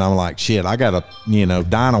he's there, and I'm like, shit, I got a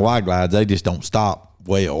Dyna Y glides. They just don't stop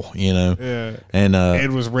well, you know. Yeah. And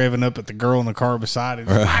Ed was revving up at the girl in the car beside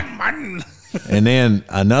him. and then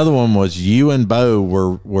another one was you and Bo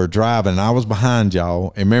were driving. And I was behind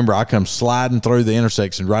y'all. And remember, I come sliding through the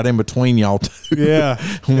intersection right in between y'all two. Yeah.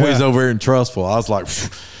 When we was over here in Trustful. I was like,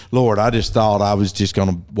 Lord, I just thought I was just going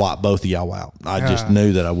to wipe both of y'all out. I just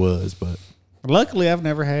knew that I was. But luckily, I've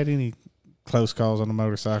never had any close calls on a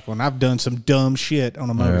motorcycle. And I've done some dumb shit on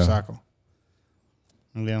a motorcycle.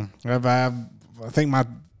 Yeah. I think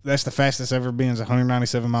that's the fastest ever been is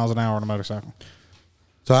 197 miles an hour on a motorcycle.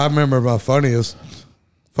 So I remember my funniest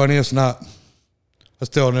night. I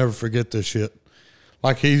still never forget this shit.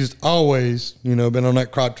 Like he's always, been on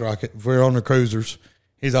that crotch rocket. If we're on the cruisers,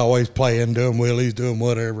 he's always playing, doing wheelies, doing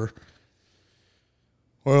whatever.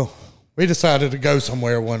 Well, we decided to go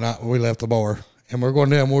somewhere one night when we left the bar. And we're going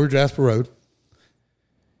down Warrior Jasper Road.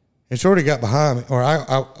 And Shorty got behind me. Or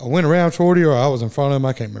I went around Shorty or I was in front of him.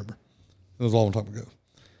 I can't remember. It was a long time ago.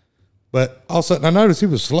 But all of a sudden, I noticed he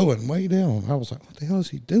was slowing way down. I was like, what the hell is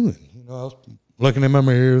he doing? I was looking in my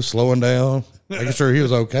mirror, slowing down, making sure he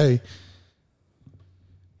was okay.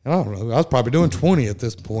 And I don't know. I was probably doing 20 at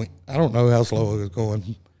this point. I don't know how slow I was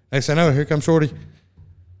going. Next thing I know, here comes Shorty.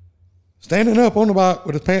 Standing up on the bike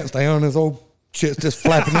with his pants down, his old shit's just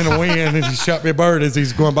flapping in the wind, and he shot me a bird as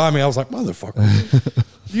he's going by me. I was like, motherfucker.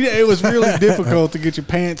 Yeah, it was really difficult to get your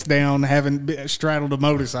pants down having straddled a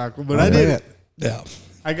motorcycle, but I did it. Yeah.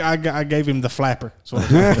 I gave him the flapper.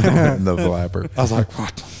 the flapper. I was like,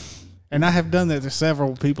 what? And I have done that to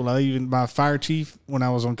several people. Even my fire chief, when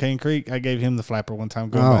I was on Cane Creek, I gave him the flapper one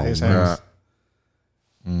time going by his house.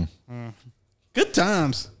 Right. Good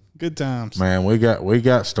times. Good times. Man, we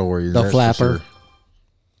got stories. The flapper. Sure.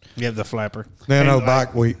 Yeah, the flapper. Then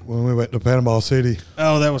bike week when we went to Panama City.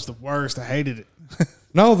 Oh, that was the worst. I hated it.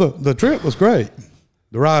 No, the trip was great.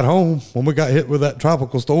 The ride home when we got hit with that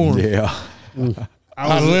tropical storm. Yeah.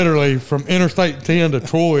 I literally, from Interstate 10 to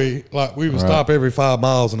Troy, like we would stop every 5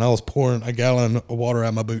 miles, and I was pouring a gallon of water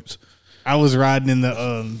out my boots. I was riding in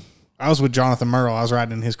the. I was with Jonathan Merle. I was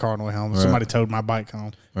riding in his car on the way home. Right. Somebody towed my bike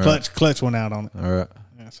home. Right. Clutch went out on it. All right.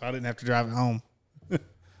 Yeah, so I didn't have to drive it home.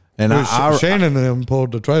 And Shannon and them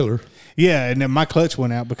pulled the trailer. Yeah, and then my clutch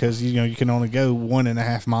went out because you can only go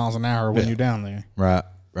 1.5 miles an hour when you're down there. Right.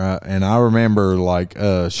 Right. And I remember like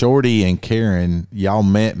Shorty and Karen, y'all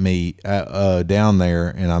met me down there,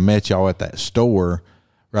 and I met y'all at that store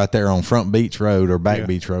right there on Front Beach Road or Back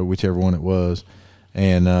Beach Road, whichever one it was.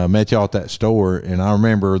 And met y'all at that store, and I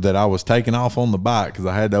remember that I was taking off on the bike because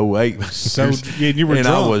I had the 08. So you were drunk.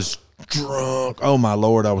 I was drunk. Oh my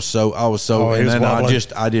Lord, I was so. And then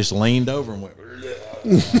I just leaned over and went.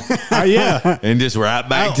 Yeah, and just right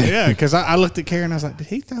back to yeah. Because I looked at Karen, I was like, "Did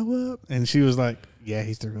he throw up?" And she was like, "Yeah,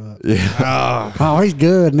 he threw up." Yeah. Oh, he's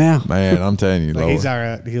good now, man. I'm telling you, like, he's all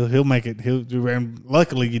right. He'll make it. And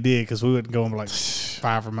luckily you did because we wouldn't go like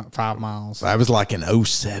 5 miles. That was like in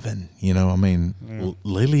 07. I mean,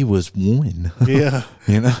 Lily was 1. Yeah,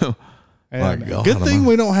 Like, good thing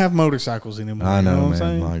we don't have motorcycles anymore. I know, what I'm man.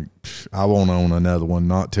 saying? Like, I won't own another one,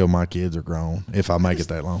 not till my kids are grown. If I make it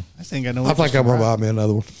that long, I just ain't got no. I think I'm gonna buy me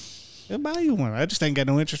another one. I'll buy you one. I just ain't got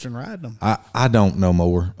no interest in riding them. I don't no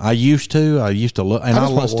more. I used to love, and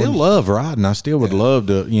I still love riding. I still would love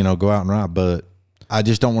to, go out and ride, but I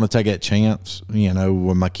just don't want to take that chance,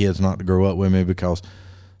 with my kids not to grow up with me because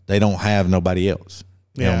they don't have nobody else.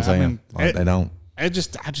 You know what I'm saying? They don't. I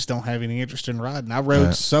just don't have any interest in riding. I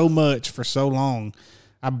rode so much for so long.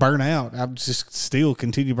 I burn out. I just still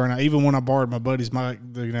continue to burn out. Even when I borrowed my buddy's bike,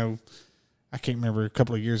 I can't remember, a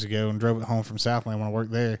couple of years ago, and drove it home from Southland when I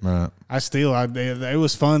worked there. Right. It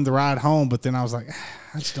was fun to ride home, but then I was like,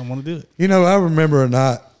 I just don't want to do it. I remember a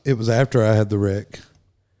night, it was after I had the wreck.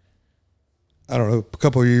 I don't know, a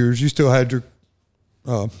couple of years. You still had your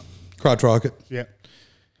crotch rocket. Yeah.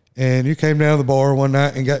 And you came down to the bar one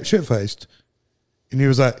night and got shit-faced. And he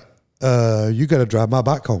was like, you got to drive my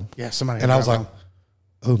bike home. Yeah, somebody. And I was like,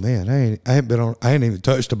 oh man, I ain't even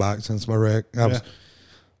touched the bike since my wreck. I was,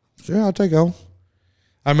 sure, I'll take it home.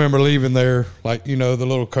 I remember leaving there, like, the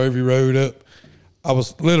little curvy road up. I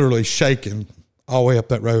was literally shaking all the way up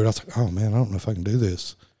that road. I was like, oh man, I don't know if I can do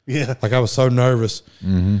this. Yeah. Like, I was so nervous.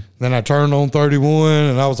 Mm-hmm. Then I turned on 31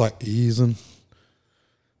 and I was like easing.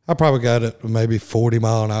 I probably got it maybe 40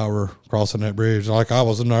 mile an hour crossing that bridge. Like, I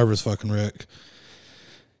was a nervous fucking wreck.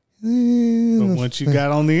 But once you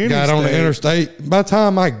got on the interstate, by the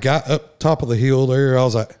time I got up top of the hill there, I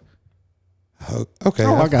was like, oh, okay.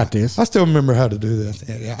 I got this. I still remember how to do this.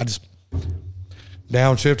 Yeah, I just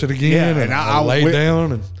downshifted again, and I laid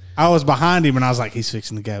down. And I was behind him, and I was like, "He's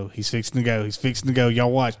fixing to go. He's fixing to go. He's fixing to go.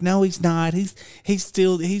 Y'all watch." No, he's not. He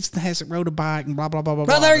hasn't rode a bike and blah blah blah blah.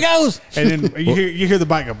 Oh, there he goes. And then you hear the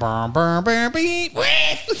bike go burn burn burn beep.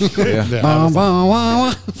 Bum, bum, wah,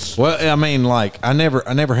 wah. Well, I mean, like I never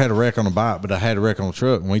had a wreck on a bike, but I had a wreck on a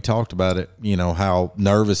truck, and we talked about it. You know how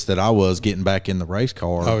nervous that I was getting back in the race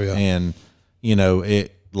car. Oh, yeah. And you know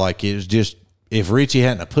it was just. If Richie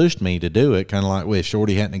hadn't have pushed me to do it, kind of like if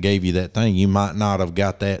Shorty hadn't have gave you that thing, you might not have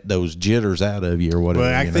got those jitters out of you or whatever.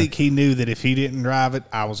 But I think he knew that if he didn't drive it,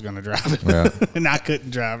 I was going to drive it, Right. and I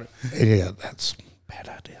couldn't drive it. Yeah, that's a bad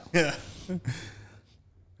idea. Yeah.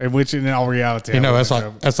 And which, in all reality, You know,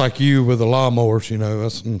 that's like you with the lawnmowers. You know,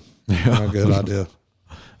 that's not a good idea.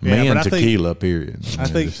 Me Yeah, and but I think- tequila, period. I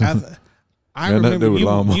think I Got nothing to remember do with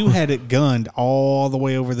lawnmower. you had it gunned all the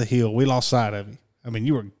way over the hill. We lost sight of you. I mean,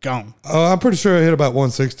 you were gone. Oh, I'm pretty sure I hit about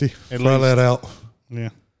 160 before I least. let out. Yeah.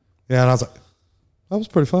 Yeah, and I was like, that was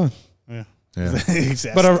pretty fun. Yeah. Yeah.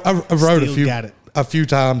 Exactly. But I rode Still got it. a few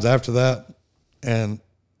times after that, and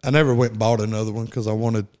I never went and bought another one because I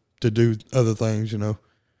wanted to do other things. You know,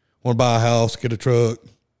 want to buy a house, get a truck,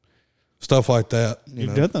 stuff like that.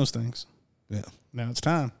 You've done those things. Yeah, Now it's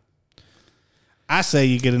time. I say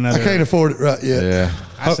you get another. I can't afford it right yet. Yeah.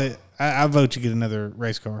 I say I vote you get another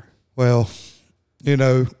race car. Well, you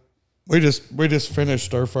know, we just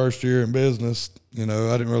finished our first year in business. You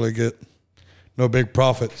know, I didn't really get no big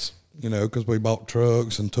profits. You know, because we bought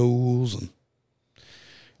trucks and tools and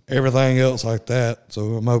everything else like that.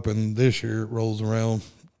 So I'm hoping this year it rolls around,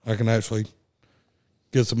 I can actually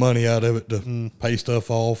get some money out of it to pay stuff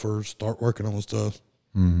off or start working on stuff.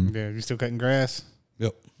 Mm-hmm. Yeah, you still cutting grass?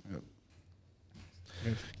 Yep.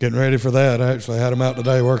 Getting ready for that. I actually had them out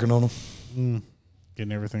today working on them.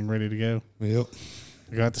 Getting everything ready to go. Yep.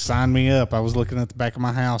 You got to sign me up. I was looking at the back of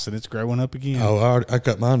my house, and it's growing up again. Oh, I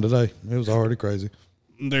cut mine today. It was already crazy.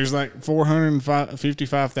 There's like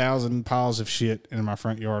 455,000 piles of shit in my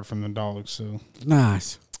front yard from the dogs. So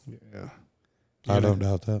Nice. yeah, I don't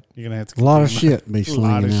doubt that. you're gonna have to A lot of continue. shit be A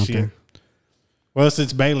lot slinging of out shit. there. Well,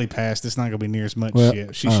 since Bailey passed, it's not gonna be near as much Well,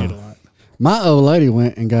 shit. She shit a lot. My old lady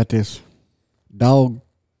went and got this dog.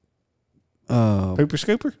 Pooper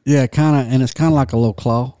scooper. Yeah, and it's kind of like a little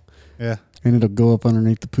claw, Yeah. and it'll go up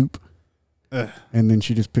underneath the poop. And then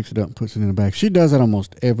she just picks it up and puts it in the bag. She does that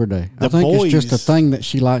almost every day. I think it's just a boys- thing that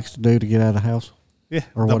she likes to do to get out of the house. Yeah.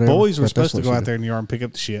 Or The whatever, boys were but that's supposed to what go she out did. there in the yard and pick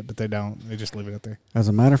up the shit, but they don't. They just leave it out there, As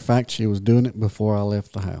a matter of fact, she was doing it before I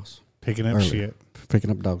left the house, picking up Earlier. shit.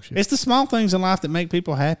 picking up dog shit. It's the small things in life that make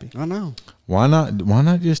people happy. I know. Why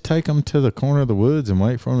not just take them to the corner of the woods and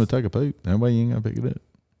wait for them to take a poop? That way you ain't gonna pick it up.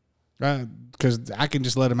 Right. Because I can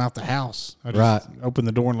just let them out the house. I just Right. open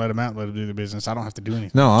the door and let them out and let them do their business. I don't have to do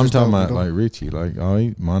anything. No, I'm Just talking open the about door. like Richie. Like,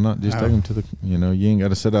 why not just take them to the? You know, you ain't got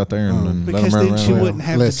to sit out there and let them Because run then she around. wouldn't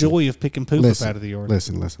have Listen. the joy of picking poop up out of the yard.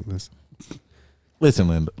 Listen. Listen,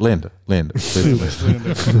 Linda.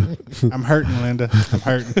 Listen. I'm hurting, Linda. I'm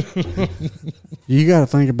hurting. You got to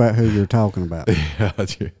think about who you're talking about.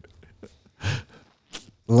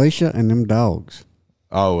 Alicia and them dogs.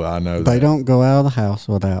 Oh, I know. They that. don't go out of the house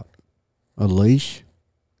without a leash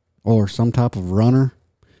or some type of runner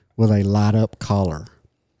with a light up collar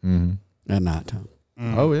at nighttime.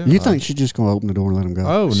 Oh yeah. You think she's just going to open the door and let them go?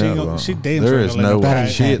 Oh She no. gonna- she damn there sure is gonna let no them go.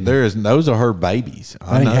 shit. There is. Those are her babies. that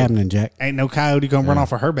I ain't know. happening, Jack. Ain't no coyote gonna run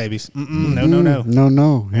off of her babies. No. No. Hell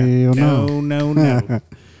no. No.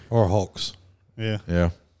 Or hawks. Yeah. Yeah.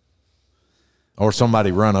 Or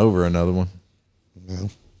somebody run over another one.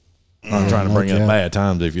 I'm trying to no bring up joke. bad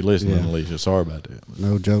times. If you're listening, Yeah. Alicia, sorry about that.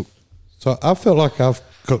 No joke. So I feel like I've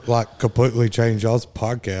completely changed y'all's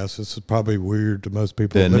podcast. This is probably weird to most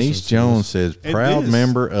people. that Denise listen to Jones this. says, It proud is.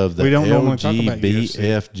 member of the We don't normally talk about UFC.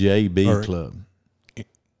 LGBFJB Or- club.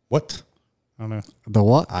 What? I don't know. The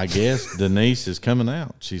what? I guess Denise is coming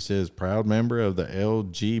out. She says, proud member of the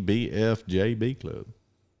LGBFJB club.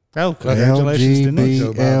 Oh, congratulations, Denise.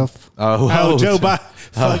 LGBF. Oh, Joe Biden.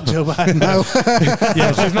 Fuck Joe Biden. No.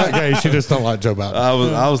 Yeah, she's not gay. She just don't like Joe Biden.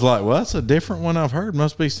 I was like, well, that's a different one I've heard.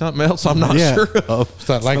 Must be something else I'm not Yeah. sure of. It's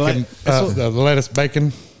not like the lettuce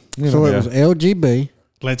bacon. So it was LGB.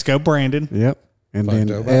 Let's go, Brandon. Yep. And Fuck then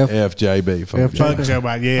Joe Biden. F. FJB. F- Fuck Joe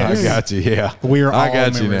Biden. Yeah. I got you. Yeah. We're I all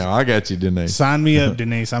got you members. now. I got you, Denise. Sign me up,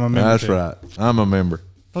 Denise. I'm a member. That's too. right. I'm a member.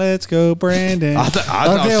 Let's go, Brandon. I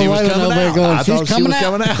thought Okay, she was Waylon coming over there out. going, I "She's thought she coming was out."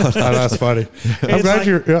 coming out. Oh, that's funny.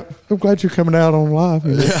 I'm glad you're coming out on live.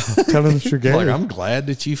 You know, telling us you're gay. Like, I'm glad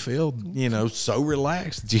that you feel, so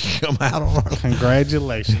relaxed that you can come out on our.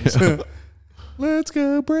 Congratulations. Let's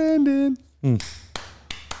go, Brandon.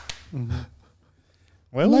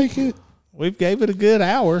 Well, like it. we've gave it a good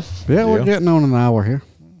hour. Yeah, we're Yeah. getting on an hour here.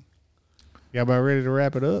 Y'all about ready to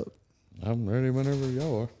wrap it up? I'm ready whenever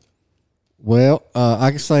y'all are. Well, I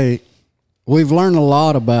can say we've learned a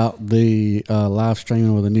lot about the live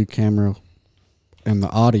streaming with a new camera and the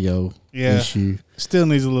audio issue. Still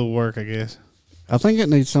needs a little work, I guess. I think it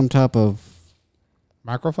needs some type of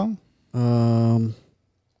microphone,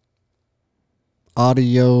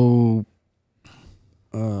 audio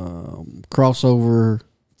crossover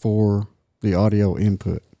for the audio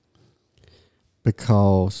input,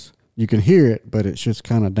 because you can hear it, but it's just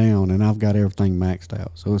kind of down, and I've got everything maxed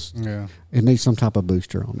out. So it needs some type of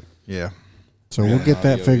booster on it. Yeah. So we'll get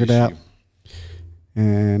that figured out,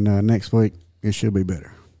 and next week it should be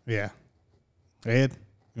better. Yeah. Ed,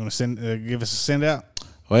 you want to give us a send out?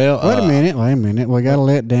 Well, wait a minute. We got to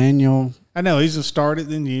let Daniel. I know he's started,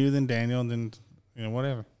 then you, then Daniel, and then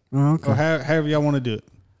whatever. Oh, okay. Or however y'all want to do it.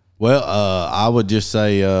 Well, I would just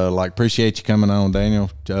say, appreciate you coming on,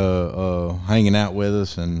 Daniel, hanging out with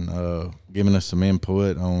us and giving us some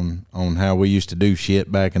input on how we used to do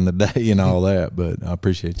shit back in the day and all that. But I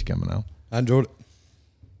appreciate you coming on. I enjoyed it.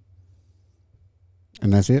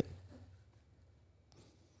 And that's it?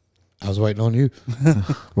 I was waiting on you.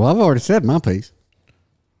 Well, I've already said my piece.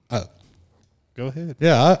 Go ahead.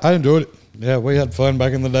 Yeah, I enjoyed it. Yeah, we had fun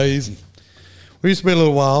back in the days. And we used to be a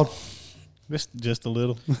little wild. Just a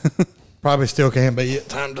little. Probably still can be at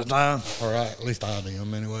time to time. Or at least I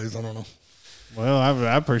am anyways. I don't know. Well,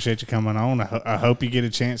 I appreciate you coming on. I hope you get a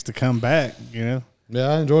chance to come back, Yeah,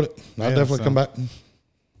 I enjoyed it. I'll definitely come back and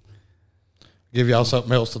give y'all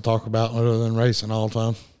something else to talk about other than racing all the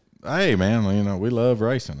time. Hey, man, we love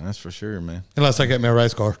racing. That's for sure, man. Unless I get me a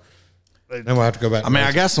race car. Then we'll have to go back.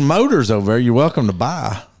 I got some motors over there. You're welcome to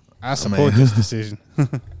buy. I support this decision.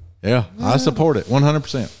 Yeah, I support it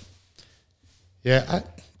 100%. Yeah,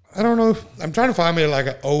 I don't know. I'm trying to find me like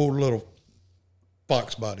an old little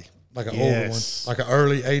Fox body. Like an older one. Like an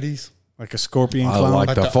early 80s. Like a Scorpion I clone.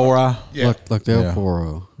 like the 4i. Yeah. Like the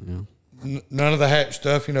L40. Yeah. None of the hatch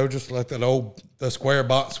stuff, just like the square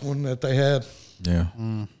box one that they had. Yeah.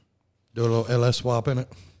 Do a little LS swap in it.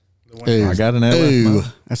 I got an LS. Ooh,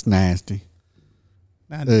 that's nasty.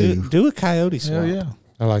 Nah, do a Coyote swap. Hell yeah.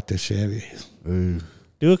 I like the Chevy. Ooh.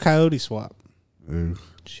 Do a Coyote swap. Ooh.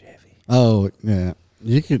 Chevy. Oh, yeah.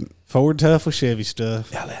 You could. Ford tough with Chevy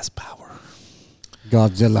stuff. LS power.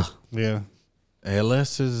 Godzilla. Yeah.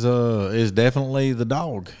 LS is definitely the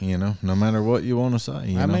dog, no matter what you want to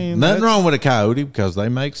say. I mean, nothing wrong with a Coyote because they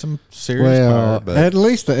make some serious power. But at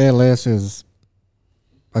least the LS is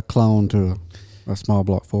a clone to a small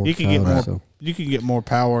block Ford. You can get more. You can get more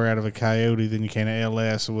power out of a Coyote than you can an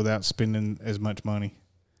LS without spending as much money.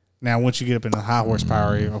 Now, once you get up in the high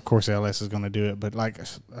horsepower, of course, LS is going to do it. But like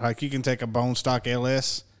you can take a bone stock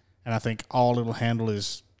LS, and I think all it'll handle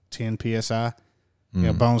is 10 psi.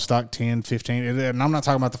 Bone stock 10, 15. And I'm not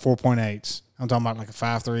talking about the 4.8s. I'm talking about like the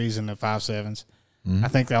 5.3s and the 5.7s. I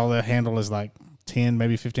think all they'll handle is like 10,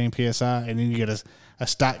 maybe 15 psi. And then you get a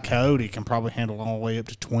stock Coyote can probably handle all the way up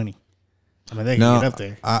to 20. I mean, they can get up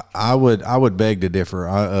there. I would beg to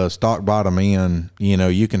differ. Stock bottom end,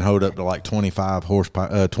 you can hold up to like 25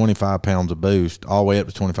 horsepower, 25 pounds of boost, all the way up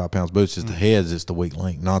to 25 pounds boost. It's the heads, it's the weak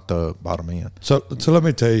link, not the bottom end. So let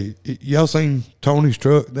me tell you, y'all seen Tony's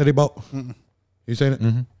truck that he bought? Mm-mm. You seen it?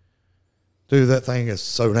 Mm-hmm. Dude, that thing is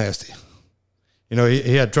so nasty.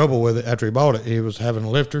 He had trouble with it after he bought it. He was having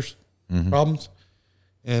lifters problems.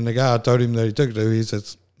 And the guy told him that he took it to,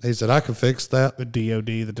 he said, I could fix that. The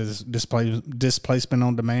DOD, the displacement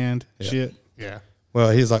on demand shit. Yeah. Well,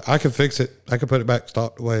 he's like, I could fix it. I could put it back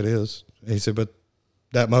stock the way it is. He said, but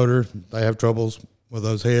that motor, they have troubles with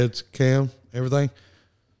those heads, cam, everything.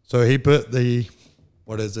 So he put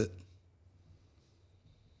what is it?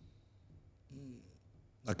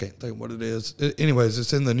 I can't think what it is. Anyways,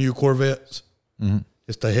 it's in the new Corvettes. Mm-hmm.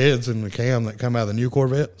 It's the heads and the cam that come out of the new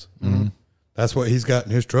Corvettes. Mm-hmm. That's what he's got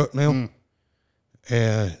in his truck now. Mm.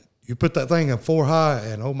 And you put that thing in 4 high,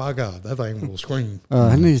 and oh my God, that thing will scream.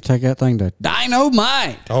 I need to take that thing to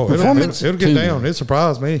Dynamite. Oh, it'll get down. It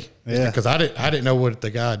surprised me. Yeah, because I didn't know what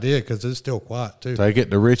the guy did because it's still quiet too. Take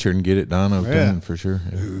it to Richard and get it done for sure,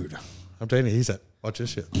 dude. I'm telling you, he said, "Watch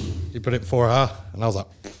this shit." He put it in 4 high, and I was like,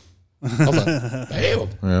 "Damn!"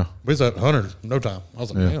 Yeah, we was at 100 no time. I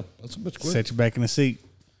was like, "Damn, that's a bitch quick." Set you back in the seat.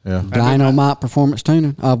 Yeah, Dynamite Performance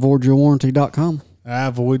Tuning. AvoidYourWarranty.com.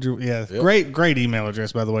 Great email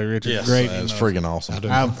address, by the way, Richard. Yes, great. That's freaking awesome.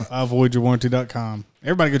 AvoidYourWarranty.com.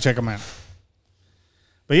 Everybody go check them out.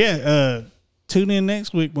 But tune in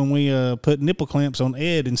next week when we put nipple clamps on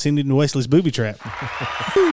Ed and send him to Wesley's booby trap.